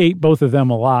 and he ate both of them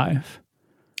alive.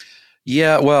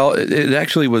 Yeah, well, it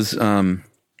actually was,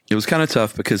 it was kind of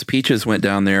tough because Peaches went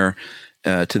down there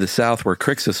to the south where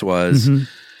Crixus was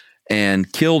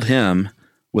and killed him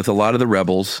with a lot of the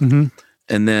rebels,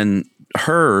 and then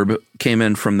Herb came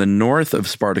in from the north of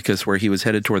Spartacus where he was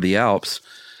headed toward the Alps,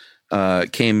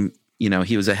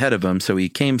 he was ahead of him, so he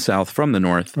came south from the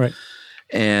north. Right.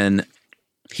 And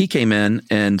he came in,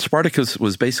 and Spartacus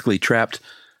was basically trapped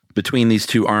between these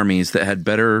two armies that had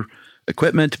better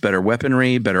equipment, better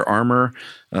weaponry, better armor,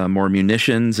 more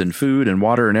munitions and food and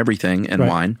water and everything, and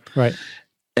wine. Right.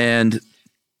 And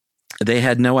they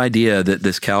had no idea that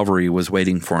this cavalry was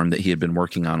waiting for him that he had been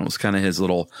working on. It was kind of his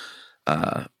little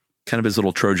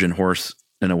Trojan horse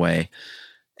in a way.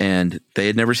 And they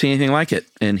had never seen anything like it.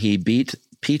 And he beat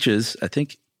Peaches, I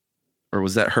think, or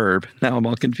was that Herb? Now I'm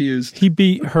all confused. He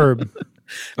beat Herb.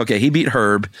 Okay, he beat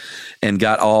Herb and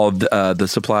got all the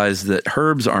supplies that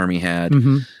Herb's army had.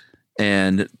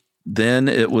 And then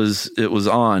it was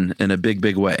on in a big,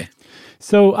 big way.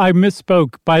 So I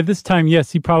misspoke. By this time,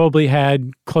 yes, he probably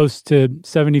had close to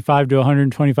 75 to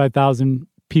 125,000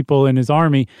 people in his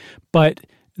army, but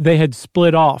they had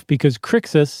split off because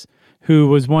Crixus, who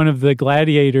was one of the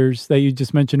gladiators that you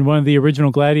just mentioned, one of the original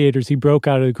gladiators he broke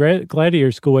out of the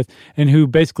gladiator school with, and who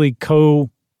basically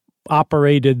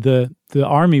co-operated the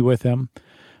army with him,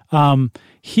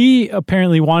 he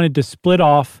apparently wanted to split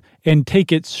off and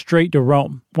take it straight to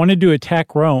Rome, wanted to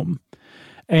attack Rome.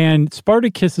 And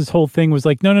Spartacus's whole thing was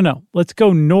like, no, let's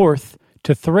go north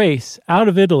to Thrace, out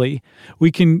of Italy. We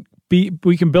can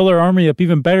build our army up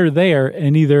even better there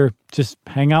and either just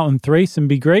hang out in Thrace and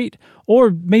be great,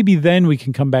 or maybe then we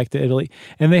can come back to Italy.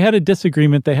 And they had a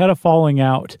disagreement. They had a falling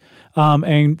out,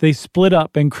 and they split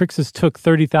up, and Crixus took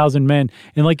 30,000 men.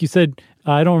 And like you said,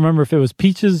 I don't remember if it was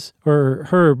Peaches or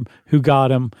Herb who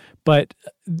got him, but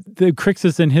the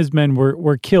Crixus and his men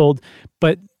were killed.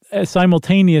 But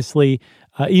simultaneously,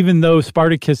 even though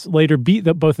Spartacus later beat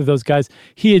both of those guys,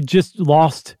 he had just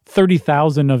lost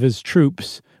 30,000 of his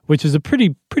troops, which is a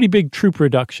pretty big troop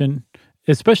reduction,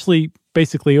 especially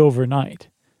basically overnight.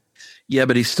 Yeah,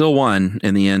 but he still won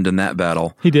in the end in that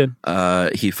battle. He did.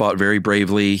 He fought very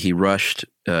bravely. He rushed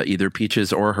either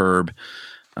Peaches or Herb,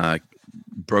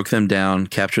 broke them down,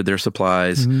 captured their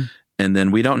supplies, and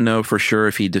then we don't know for sure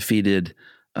if he defeated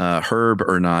Herb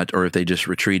or not, or if they just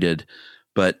retreated.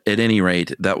 But at any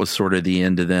rate, that was sort of the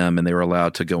end of them, and they were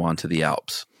allowed to go on to the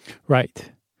Alps.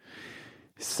 Right.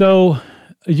 So,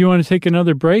 you want to take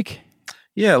another break?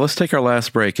 Yeah, let's take our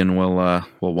last break, and we'll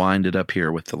wind it up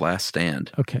here with The Last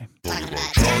Stand. Okay.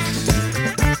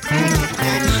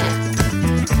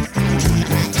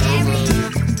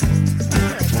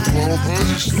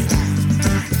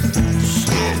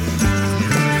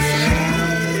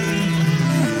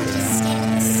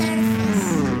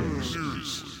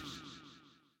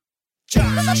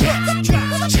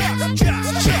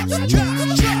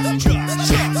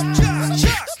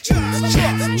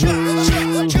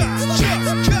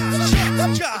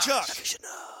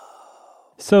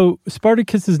 So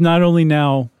Spartacus is not only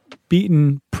now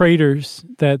beaten praetors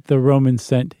that the Romans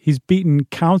sent, he's beaten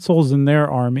consuls and their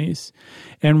armies,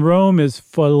 and Rome is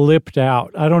flipped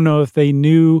out. I don't know if they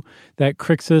knew that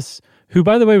Crixus, who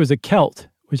by the way was a Celt,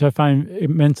 which I find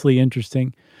immensely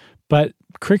interesting, but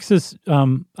Crixus,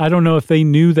 I don't know if they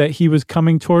knew that he was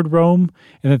coming toward Rome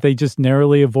and that they just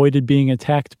narrowly avoided being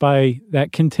attacked by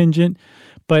that contingent,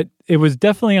 but it was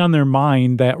definitely on their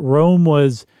mind that Rome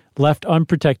was left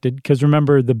unprotected, because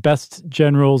remember, the best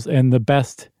generals and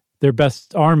their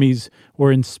best armies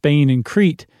were in Spain and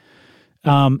Crete.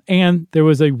 And there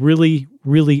was a really,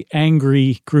 really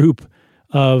angry group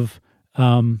of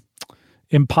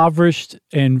impoverished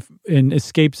and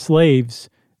escaped slaves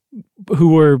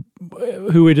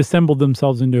who had assembled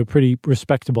themselves into a pretty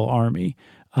respectable army,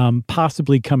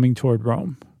 possibly coming toward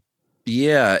Rome.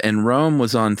 Yeah, and Rome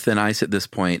was on thin ice at this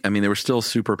point. I mean, they were still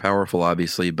super powerful,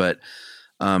 obviously, but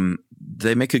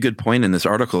they make a good point in this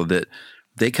article that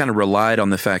they kind of relied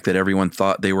on the fact that everyone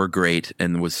thought they were great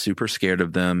and was super scared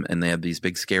of them, and they had these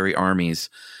big scary armies.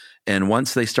 And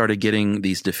once they started getting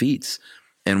these defeats,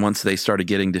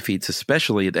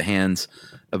 especially at the hands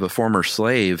of a former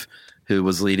slave who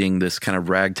was leading this kind of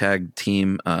ragtag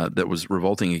team that was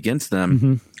revolting against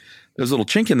them, there's a little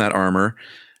chink in that armor,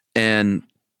 and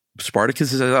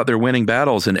Spartacus is out there winning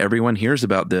battles, and everyone hears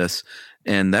about this.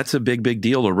 And that's a big, big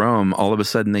deal to Rome. All of a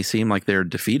sudden, they seem like they're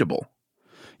defeatable.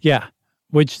 Yeah.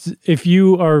 Which, if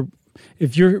your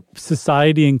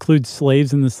society includes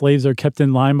slaves and the slaves are kept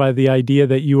in line by the idea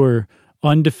that you are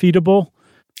undefeatable.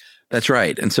 That's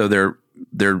right. And so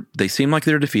they seem like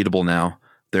they're defeatable now.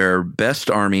 Their best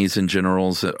armies and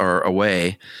generals are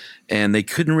away, and they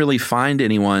couldn't really find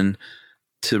anyone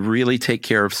to really take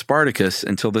care of Spartacus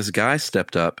until this guy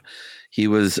stepped up. He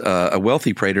was a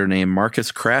wealthy praetor named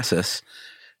Marcus Crassus,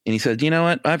 and he said, you know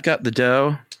what, I've got the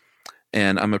dough,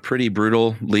 and I'm a pretty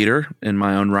brutal leader in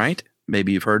my own right.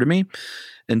 Maybe you've heard of me.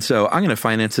 And so I'm going to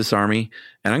finance this army,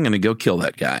 and I'm going to go kill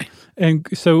that guy. And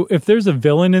so if there's a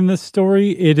villain in this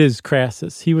story, it is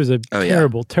Crassus. He was a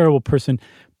terrible person,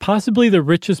 possibly the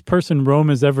richest person Rome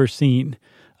has ever seen.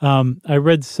 I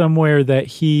read somewhere that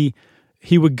he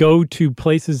would go to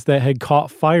places that had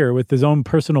caught fire with his own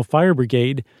personal fire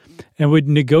brigade and would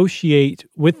negotiate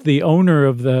with the owner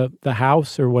of the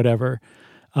house or whatever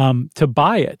to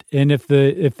buy it. And if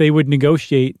they would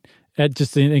negotiate at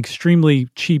just an extremely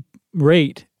cheap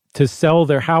rate to sell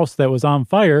their house that was on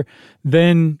fire,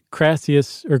 then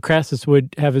Crassus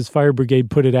would have his fire brigade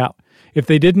put it out. If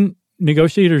they didn't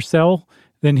negotiate or sell,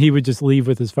 then he would just leave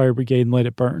with his fire brigade and let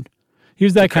it burn. He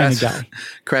was that kind of guy.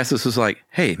 Crassus was like,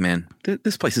 hey, man,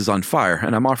 this place is on fire,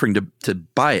 and I'm offering to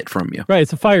buy it from you. Right,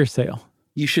 it's a fire sale.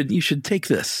 You should take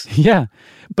this. Yeah,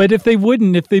 but if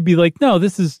they'd be like, no,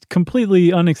 this is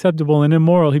completely unacceptable and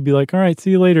immoral, he'd be like, all right,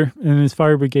 see you later, and his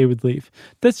fire brigade would leave.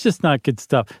 That's just not good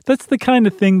stuff. That's the kind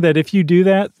of thing that if you do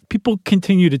that, people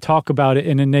continue to talk about it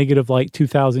in a negative light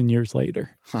 2,000 years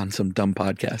later. On some dumb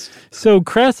podcast. So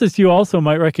Crassus, you also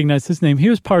might recognize his name. He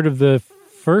was part of the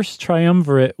first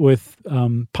triumvirate with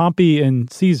Pompey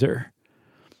and Caesar.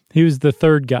 He was the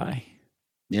third guy.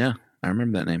 Yeah, I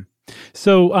remember that name.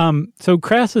 So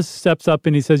Crassus steps up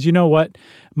and he says, you know what?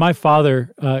 My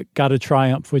father got a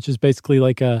triumph, which is basically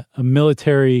like a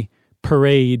military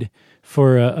parade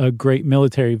for a great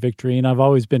military victory, and I've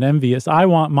always been envious. I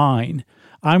want mine.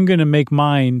 I'm going to make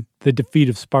mine the defeat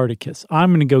of Spartacus. I'm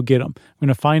going to go get him. I'm going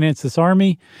to finance this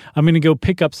army. I'm going to go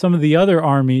pick up some of the other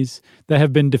armies that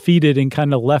have been defeated and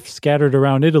kind of left scattered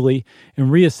around Italy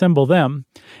and reassemble them.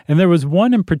 And there was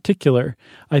one in particular.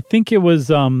 I think it was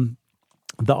the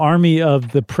army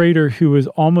of the praetor who was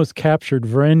almost captured,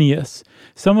 Verenius.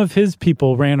 Some of his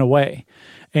people ran away,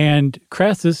 and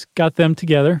Crassus got them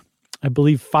together, I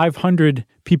believe, 500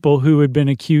 people who had been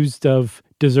accused of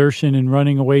desertion and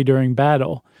running away during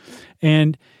battle.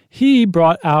 And he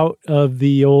brought out of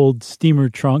the old steamer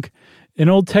trunk an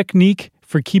old technique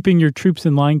for keeping your troops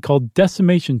in line called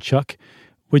decimation chuck,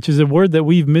 which is a word that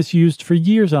we've misused for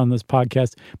years on this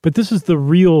podcast. But this is the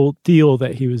real deal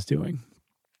that he was doing.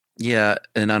 Yeah,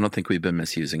 and I don't think we've been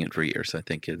misusing it for years. I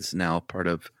think it's now part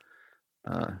of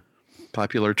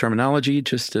popular terminology,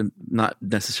 just to not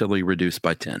necessarily reduced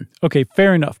by 10. Okay,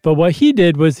 fair enough. But what he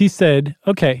did was he said,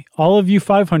 okay, all of you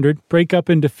 500 break up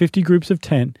into 50 groups of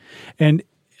 10, and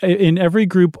in every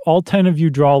group, all 10 of you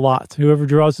draw lots. Whoever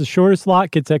draws the shortest lot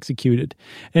gets executed.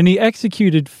 And he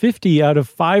executed 50 out of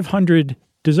 500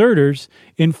 deserters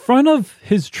in front of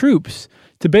his troops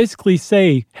to basically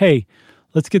say, hey,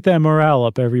 let's get that morale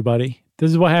up, everybody.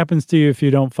 This is what happens to you if you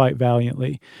don't fight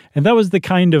valiantly. And that was the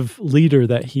kind of leader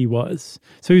that he was.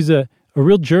 So he's a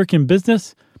real jerk in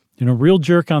business and a real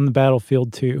jerk on the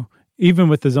battlefield too, even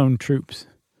with his own troops.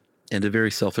 And a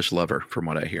very selfish lover, from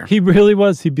what I hear. He really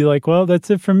was. He'd be like, well, that's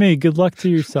it for me. Good luck to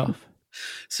yourself.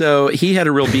 So he had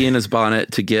a real bee in his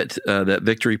bonnet to get that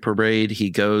victory parade. He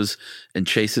goes and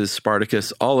chases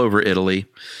Spartacus all over Italy.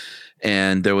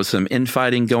 And there was some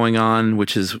infighting going on,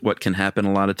 which is what can happen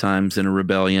a lot of times in a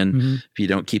rebellion if you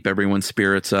don't keep everyone's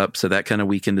spirits up. So that kind of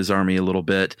weakened his army a little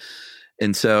bit.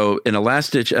 And so in a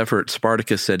last-ditch effort,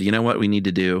 Spartacus said, you know what we need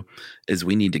to do is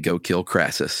we need to go kill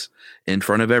Crassus in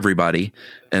front of everybody.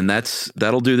 And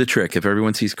that'll do the trick. If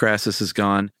everyone sees Crassus is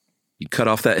gone, you cut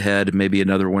off that head, maybe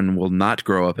another one will not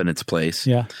grow up in its place.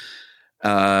 Yeah.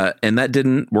 And that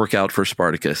didn't work out for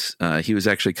Spartacus. He was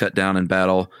actually cut down in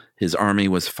battle. His army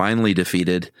was finally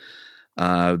defeated.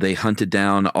 They hunted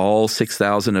down all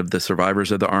 6,000 of the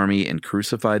survivors of the army and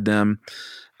crucified them.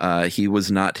 He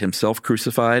was not himself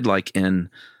crucified like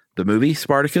in the movie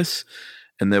Spartacus.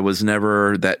 And there was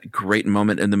never that great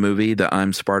moment in the movie, the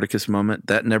I'm Spartacus moment.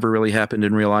 That never really happened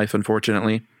in real life,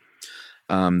 unfortunately.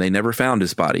 They never found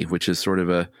his body, which is sort of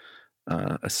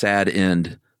a sad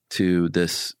end to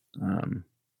this,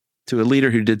 to a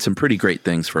leader who did some pretty great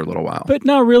things for a little while. But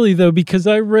not really, though, because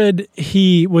I read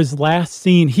he was last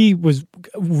seen, he was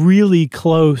really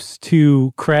close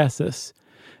to Crassus.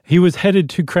 He was headed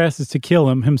to Crassus to kill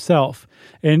him himself.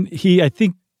 And he, I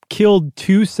think, killed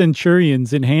 2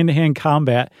 centurions in hand-to-hand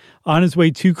combat on his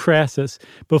way to Crassus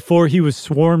before he was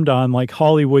swarmed on like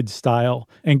Hollywood style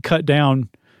and cut down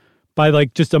by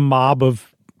like just a mob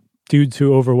of dudes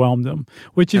who overwhelmed him.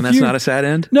 And that's not a sad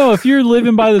end? No, if you're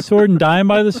living by the sword and dying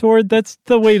by the sword, that's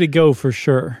the way to go for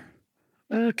sure.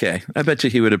 Okay. I bet you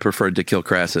he would have preferred to kill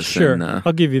Crassus. Sure,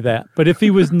 I'll give you that. But if he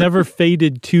was never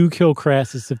fated to kill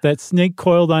Crassus, if that snake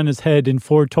coiled on his head and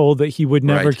foretold that he would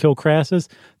never kill Crassus,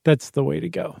 that's the way to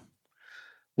go.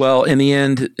 Well, in the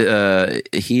end,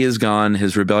 he is gone.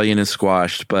 His rebellion is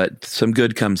squashed, but some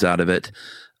good comes out of it.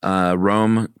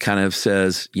 Rome kind of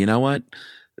says, you know what?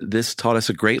 This taught us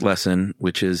a great lesson,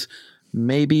 which is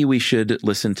maybe we should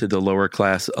listen to the lower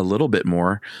class a little bit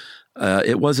more.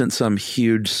 It wasn't some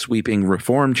huge sweeping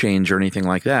reform change or anything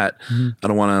like that. I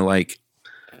don't want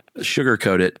to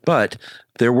sugarcoat it, but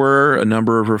there were a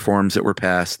number of reforms that were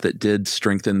passed that did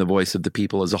strengthen the voice of the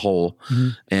people as a whole.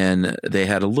 And they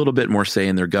had a little bit more say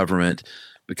in their government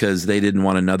because they didn't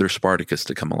want another Spartacus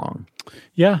to come along.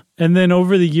 Yeah. And then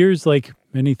over the years, like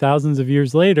many thousands of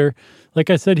years later, like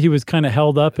I said, he was kind of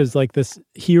held up as like this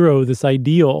hero, this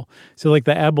ideal. So like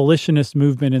the abolitionist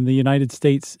movement in the United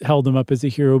States held him up as a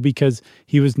hero because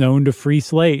he was known to free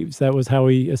slaves. That was how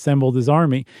he assembled his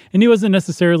army. And he wasn't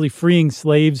necessarily freeing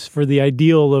slaves for the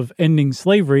ideal of ending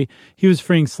slavery. He was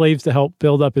freeing slaves to help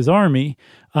build up his army.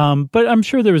 But I'm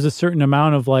sure there was a certain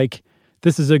amount of like,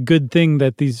 this is a good thing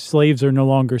that these slaves are no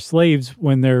longer slaves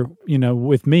when they're,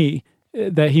 with me,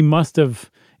 that he must have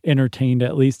entertained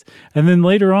at least. And then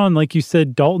later on, like you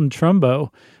said, Dalton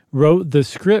Trumbo wrote the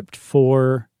script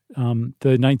for the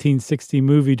 1960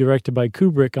 movie directed by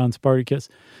Kubrick on Spartacus.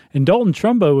 And Dalton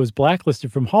Trumbo was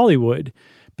blacklisted from Hollywood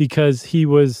because he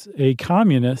was a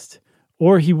communist,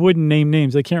 or he wouldn't name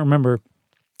names. I can't remember.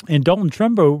 And Dalton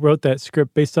Trumbo wrote that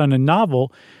script based on a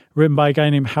novel written by a guy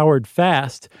named Howard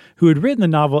Fast, who had written the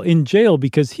novel in jail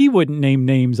because he wouldn't name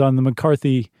names on the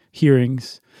McCarthy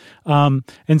hearings. And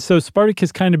so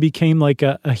Spartacus kind of became like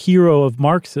a hero of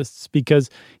Marxists because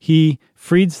he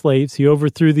freed slaves, he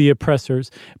overthrew the oppressors,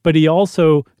 but he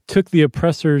also took the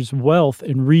oppressors' wealth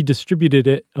and redistributed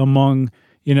it among,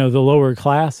 the lower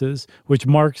classes, which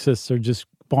Marxists are just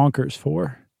bonkers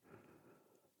for.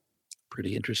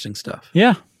 Pretty interesting stuff.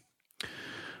 Yeah.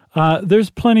 There's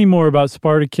plenty more about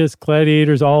Spartacus,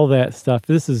 gladiators, all that stuff.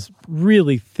 This is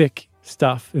really thick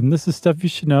stuff. And this is stuff you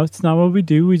should know. It's not what we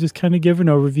do. We just kind of give an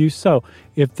overview. So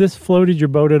if this floated your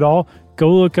boat at all,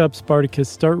 go look up Spartacus,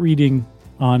 start reading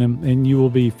on him, and you will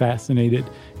be fascinated.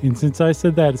 And since I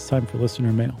said that, it's time for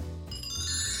listener mail.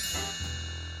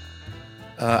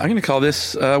 I'm going to call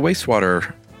this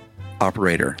wastewater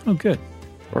operator. Oh, good.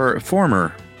 Or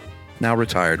former, now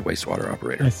retired wastewater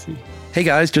operator. I see. Hey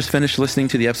guys, just finished listening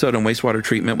to the episode on wastewater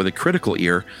treatment with a critical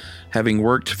ear, having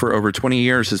worked for over 20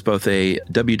 years as both a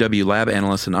WW lab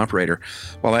analyst and operator.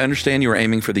 While I understand you are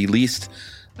aiming for the least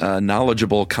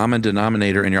knowledgeable common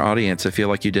denominator in your audience, I feel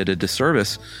like you did a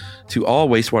disservice to all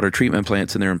wastewater treatment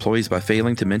plants and their employees by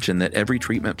failing to mention that every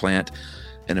treatment plant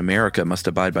in America must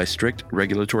abide by strict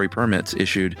regulatory permits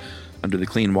issued under the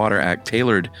Clean Water Act,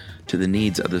 tailored to the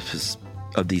needs of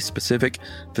the specific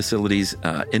facilities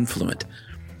influent.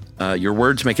 Your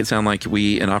words make it sound like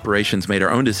we in operations made our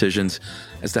own decisions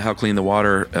as to how clean the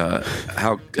water,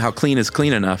 how clean is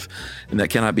clean enough, and that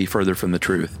cannot be further from the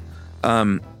truth.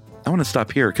 I want to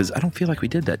stop here because I don't feel like we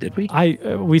did that, did we?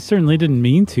 We certainly didn't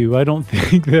mean to. I don't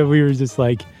think that we were just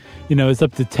like, it's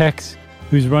up to Tex,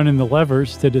 who's running the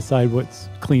levers, to decide what's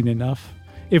clean enough.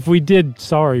 If we did,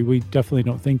 sorry, we definitely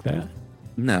don't think that.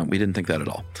 No, we didn't think that at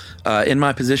all. In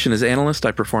my position as analyst,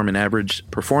 I performed an average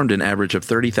of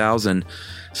 30,000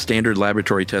 standard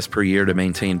laboratory tests per year to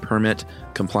maintain permit,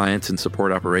 compliance, and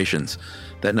support operations.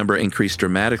 That number increased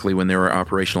dramatically when there were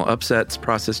operational upsets,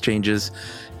 process changes,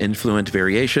 influent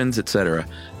variations, etc.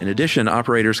 In addition,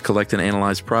 operators collect and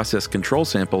analyze process control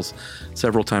samples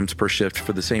several times per shift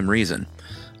for the same reason.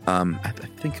 I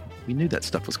think we knew that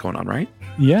stuff was going on, right?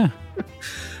 Yeah. I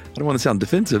don't want to sound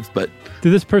defensive, but...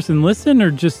 Did this person listen or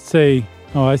just say,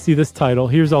 oh, I see this title,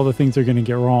 here's all the things they're going to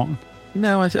get wrong?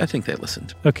 No, I think they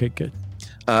listened. Okay, good.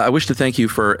 I wish to thank you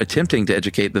for attempting to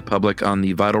educate the public on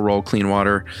the vital role clean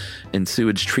water and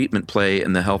sewage treatment play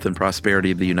in the health and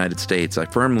prosperity of the United States. I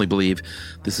firmly believe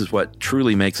this is what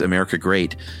truly makes America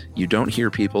great. You don't hear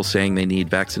people saying they need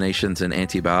vaccinations and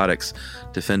antibiotics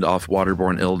to fend off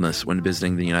waterborne illness when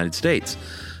visiting the United States.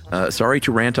 Sorry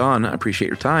to rant on. I appreciate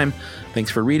your time. Thanks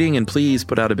for reading, and please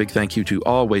put out a big thank you to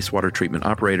all wastewater treatment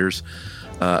operators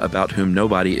about whom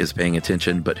nobody is paying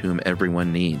attention, but whom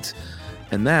everyone needs.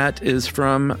 And that is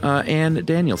from Ann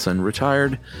Danielson,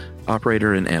 retired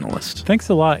operator and analyst. Thanks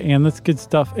a lot, Ann. That's good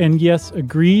stuff. And yes,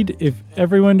 agreed. If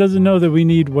everyone doesn't know that we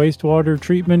need wastewater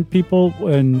treatment people,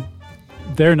 and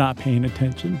they're not paying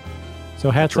attention.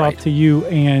 So hats off to you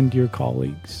and your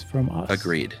colleagues from us.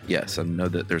 Agreed. Yes, I know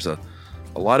that there's a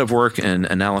lot of work and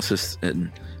analysis and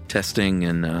testing,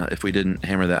 and if we didn't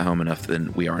hammer that home enough,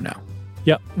 then we are now.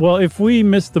 Yeah. Well, if we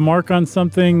missed the mark on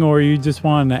something, or you just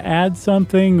want to add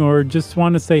something, or just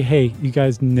want to say, hey, you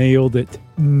guys nailed it,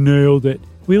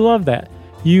 we love that.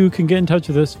 You can get in touch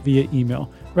with us via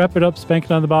email. Wrap it up, spank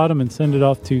it on the bottom, and send it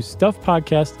off to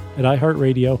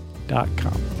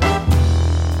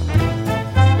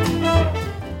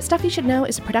stuffpodcast@iheartradio.com. Stuff You Should Know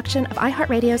is a production of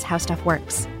iHeartRadio's How Stuff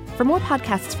Works. For more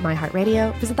podcasts from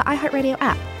iHeartRadio, visit the iHeartRadio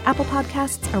app, Apple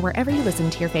Podcasts, or wherever you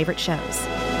listen to your favorite shows.